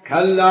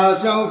كلا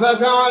سوف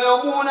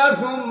تعلمون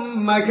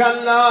ثم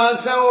كلا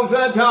سوف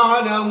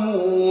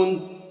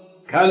تعلمون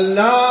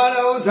كلا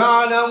لو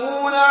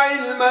تعلمون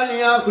علم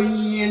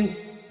اليقين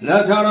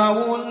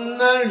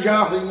لترون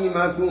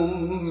الجحيم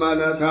ثم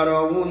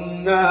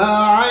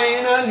لترونها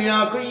عين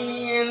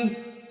اليقين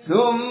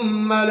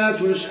ثم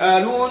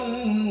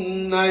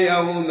لتسألن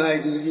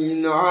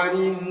يومئذ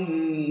عن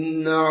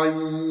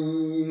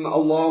النعيم.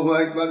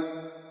 الله أكبر.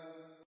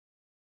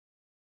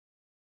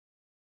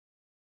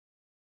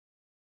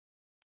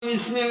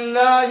 بسم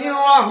الله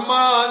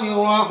الرحمن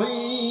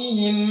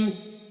الرحيم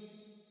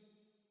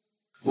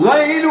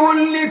ويل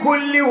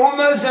لكل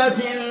همزة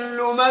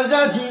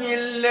لمزة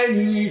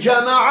الذي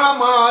جمع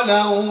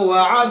مالا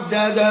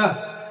وعدده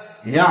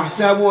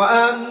يحسب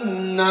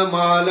أن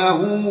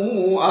ماله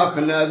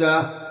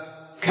أخلده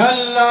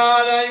كلا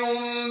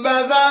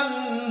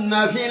لينبذن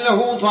في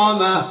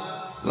الحطمة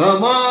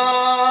وما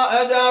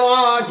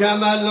أدراك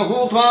ما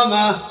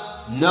الحطمة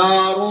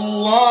نار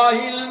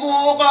الله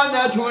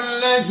الموقدة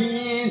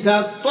التي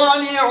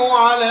تطلع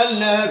على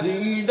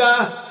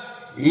الأفئدة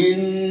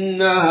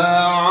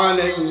إنها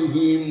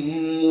عليهم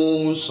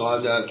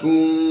موصدة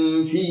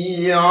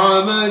في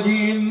عمد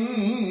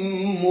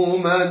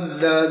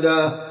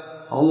ممددة.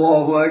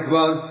 الله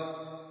أكبر.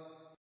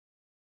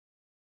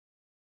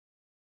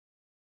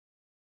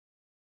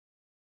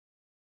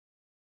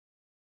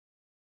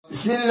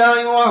 بسم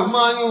الله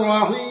الرحمن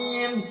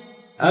الرحيم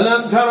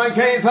ألم تر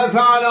كيف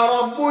فعل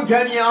ربك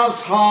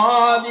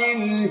بأصحاب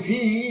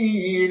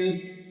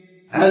الفيل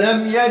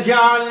ألم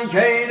يجعل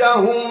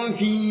كيدهم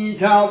في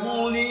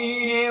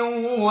تضليل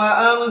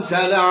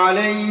وأرسل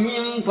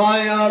عليهم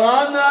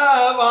طيرا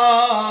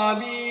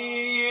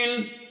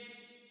أبابيل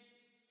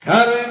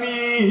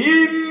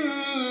ترميهم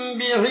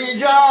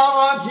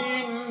بحجارة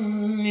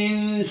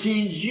من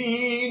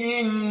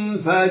سجيل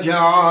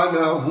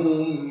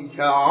فجعلهم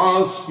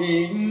كعصف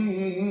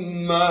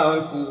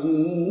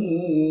مأكول.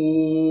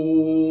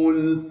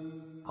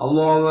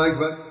 الله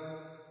أكبر.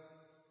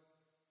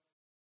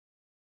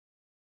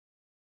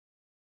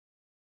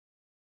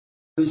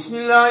 بسم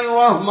الله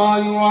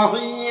الرحمن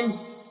الرحيم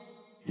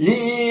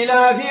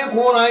لإيلاف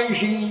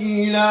قريش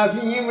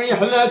إيلافهم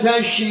رحلة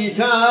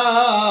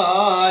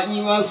الشتاء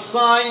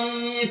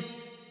والصيف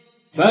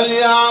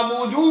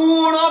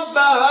فليعبدوا رب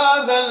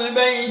هذا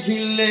البيت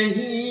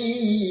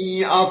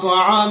الذي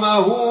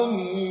أطعمهم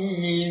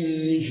من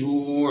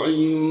جوع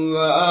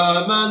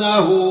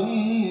وآمنهم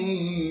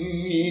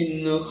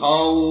من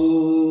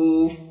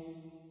خوف.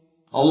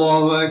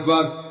 الله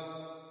أكبر.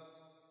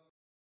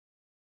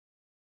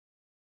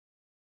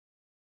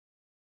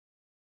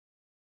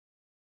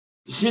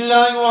 بسم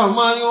الله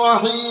الرحمن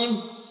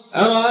الرحيم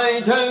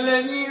أرأيت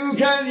الذي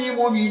يكذب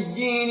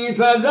بالدين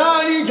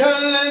فذلك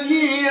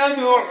الذي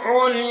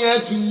يدع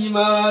اليتيم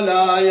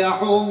ولا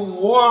يحض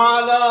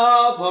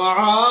على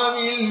طعام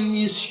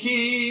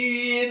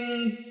المسكين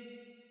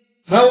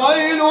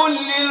فويل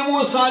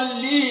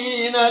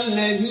للمصلين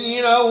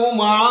الذين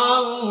هم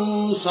عن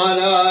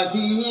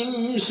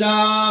صلاتهم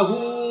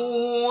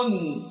ساهون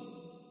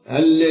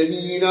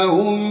الذين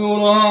هم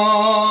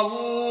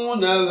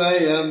يراءون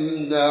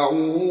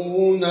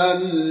ويمنعون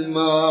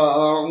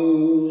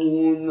الماعون.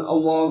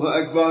 الله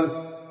أكبر.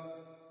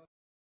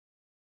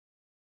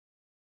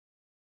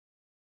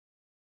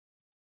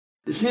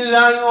 بسم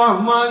الله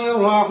الرحمن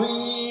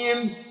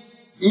الرحيم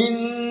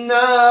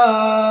إنا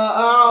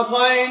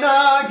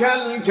أعطيناك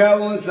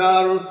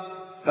الكوثر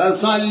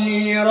فصل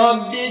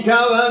لربك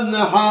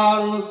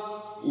وانحر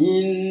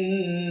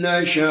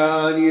إن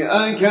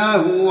شانئك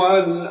هو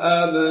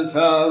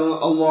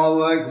الأبتر.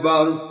 الله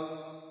أكبر.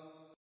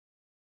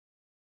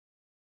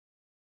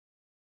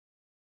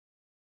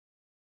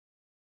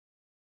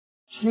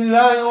 بسم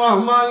الله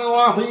الرحمن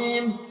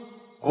الرحيم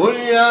قل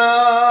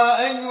يا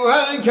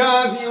أيها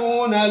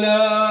الكافرون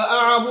لا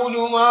أعبد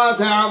ما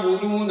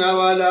تعبدون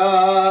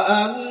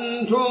ولا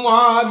أنتم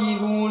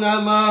عابدون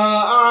ما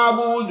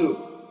أعبد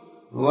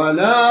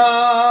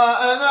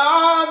ولا أنا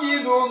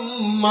عابد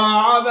ما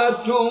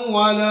عبدتم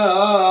ولا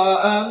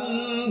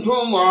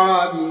أنتم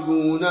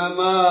عابدون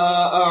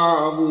ما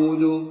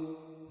أعبد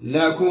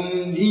لكم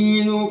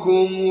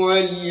دينكم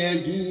ولي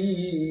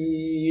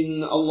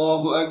دين.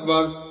 الله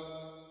أكبر.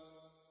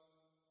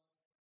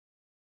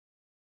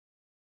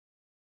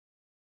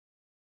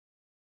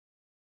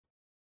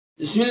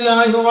 بسم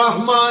الله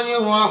الرحمن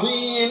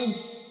الرحيم.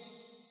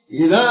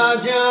 إذا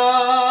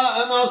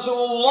جاء نصر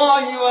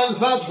الله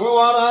والفتح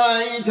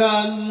ورأيت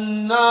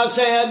الناس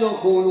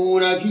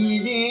يدخلون في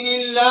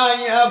دين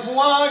الله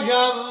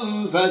أفواجا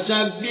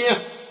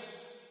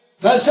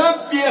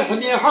فسبح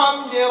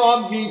بحمد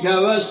ربك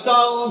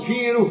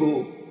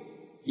واستغفره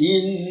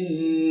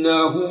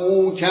إنه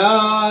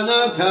كان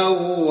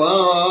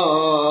توابا.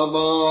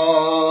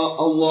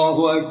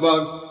 الله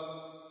أكبر.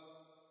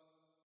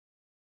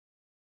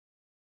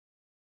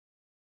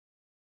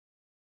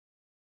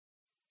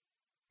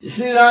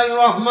 بسم الله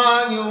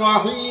الرحمن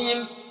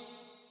الرحيم.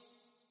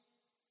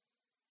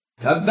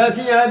 تبت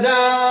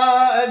يدا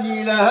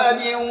أبي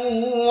لهب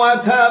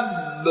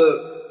وتب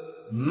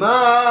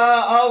ما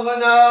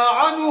أغنى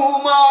عنه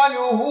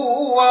ماله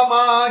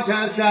وما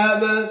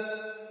كسب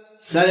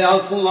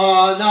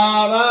سيصلى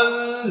نارا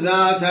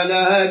ذات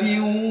لهب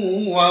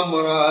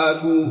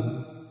وامرأته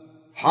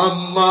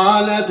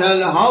حمالة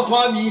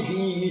الحطب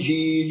في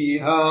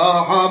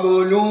جيدها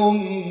حبل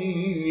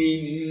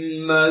من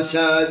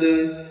مسد.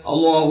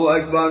 الله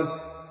أكبر.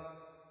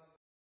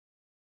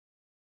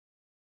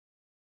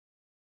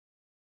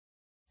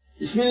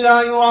 بسم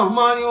الله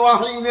الرحمن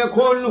الرحيم.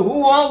 قل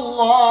هو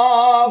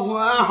الله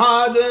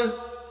أحد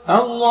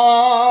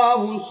الله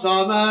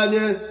الصمد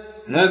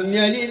لم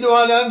يلد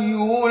ولم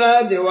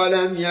يولد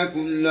ولم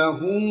يكن له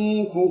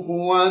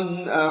كفوا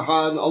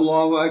أحد.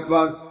 الله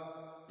أكبر.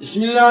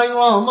 بسم الله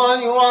الرحمن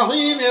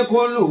الرحيم.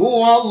 قل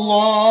هو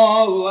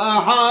الله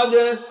أحد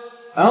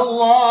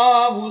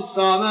الله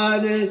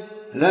الصمد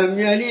لم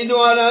يلد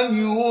ولم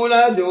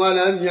يولد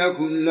ولم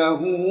يكن له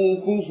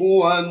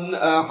كفوا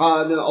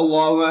أحد.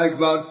 الله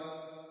أكبر.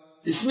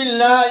 بسم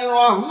الله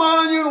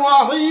الرحمن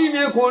الرحيم.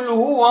 قل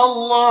هو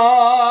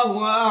الله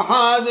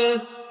أحد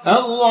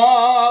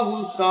الله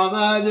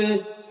الصمد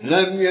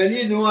لم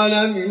يلد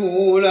ولم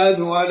يولد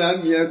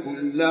ولم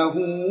يكن له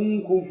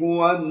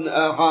كفوا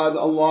أحد.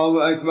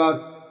 الله أكبر.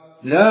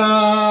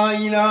 لا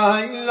إله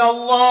إلا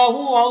الله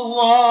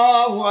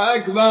والله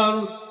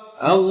أكبر.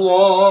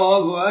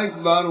 الله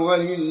أكبر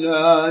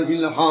ولله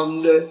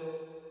الحمد.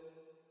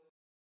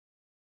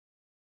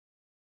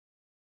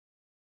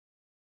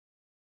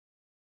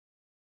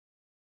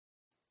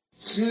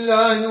 بسم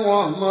الله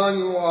الرحمن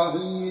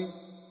الرحيم.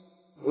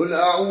 قل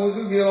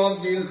أعوذ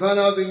برب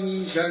الفلق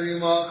من شر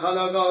ما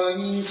خلق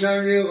ومن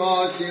شر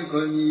غاسق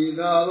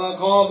إذا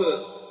وقب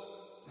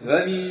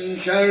ومن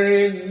شر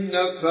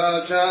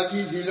النفاثات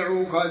في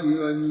العقد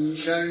ومن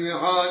شر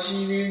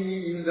حاسد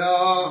إذا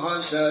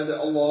حسد.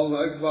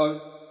 الله أكبر.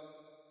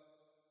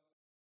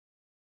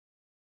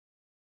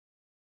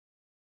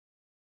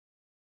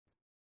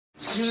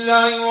 بسم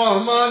الله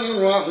الرحمن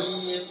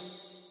الرحيم.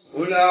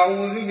 قل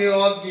أعوذ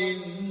برب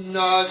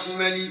الناس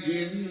ملك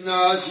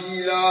الناس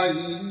إله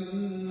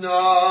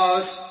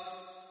الناس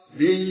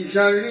من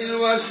شر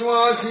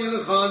الوسواس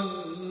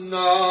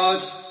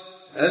الخناس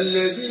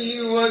الذي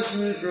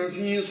يوسوس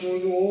في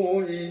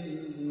صدور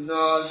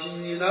الناس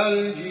من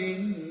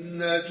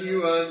الجنة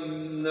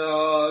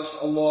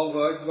والناس.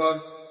 الله أكبر.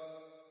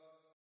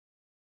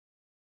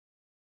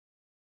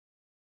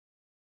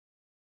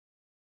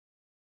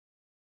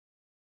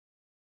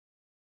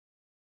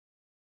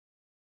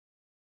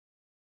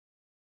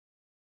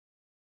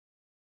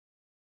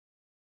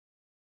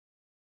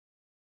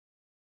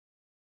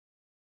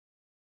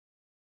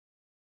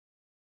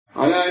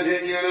 على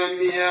جميع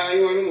الأنبياء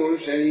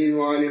والمرسلين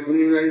وعلى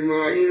كل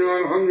أجمعين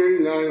والحمد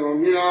لله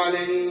رب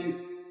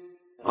العالمين.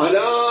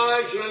 على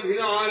أشرف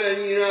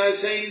العالمين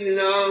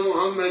سيدنا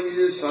محمد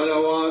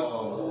الصلوات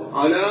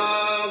على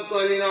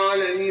أفضل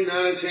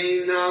العالمين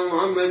سيدنا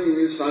محمد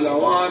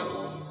الصلوات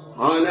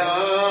على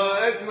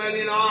أكمل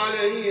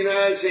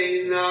العالمين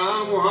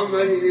سيدنا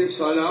محمد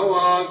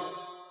الصلوات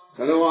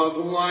صلوات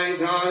الله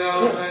تعالى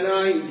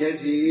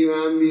وملائكته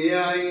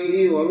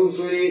وأنبيائه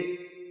ورسله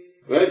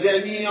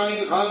وجميع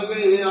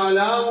خلقه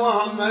على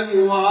محمد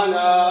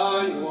وعلى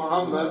آل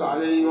محمد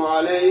عليه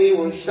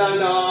وعليه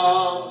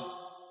السلام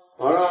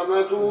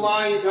ورحمة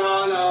الله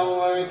تعالى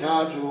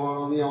وبركاته.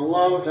 ورضي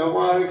الله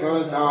تبارك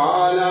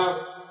وتعالى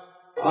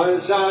عن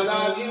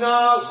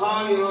ساداتنا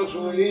أصحاب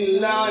رسول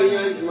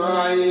الله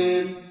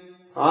أجمعين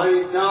عن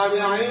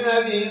التابعين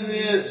بهم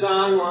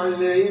بإحسان وعن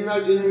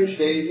الأئمة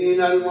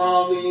المجتهدين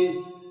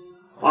الماضين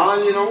وعن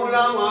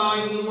العلماء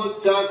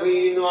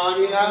المتقين وعن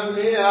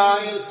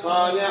الأنبياء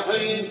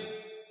الصالحين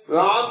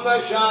وعن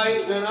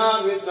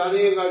مشايخنا في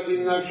الطريقة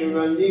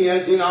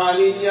النقشبندية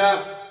العلية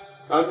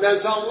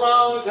قدس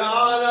الله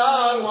تعالى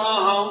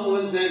أرواحهم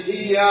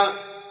الزكية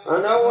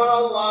فنور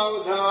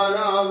الله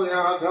تعالى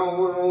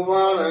أضرعتهم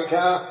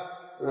المباركة،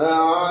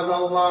 فأعاد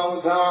الله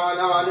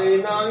تعالى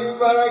علينا من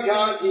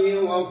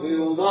بركاتهم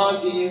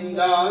وفيوضاتهم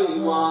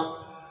دائما،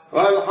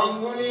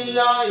 والحمد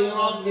لله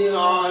رب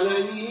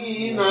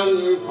العالمين.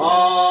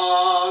 الفاتحة.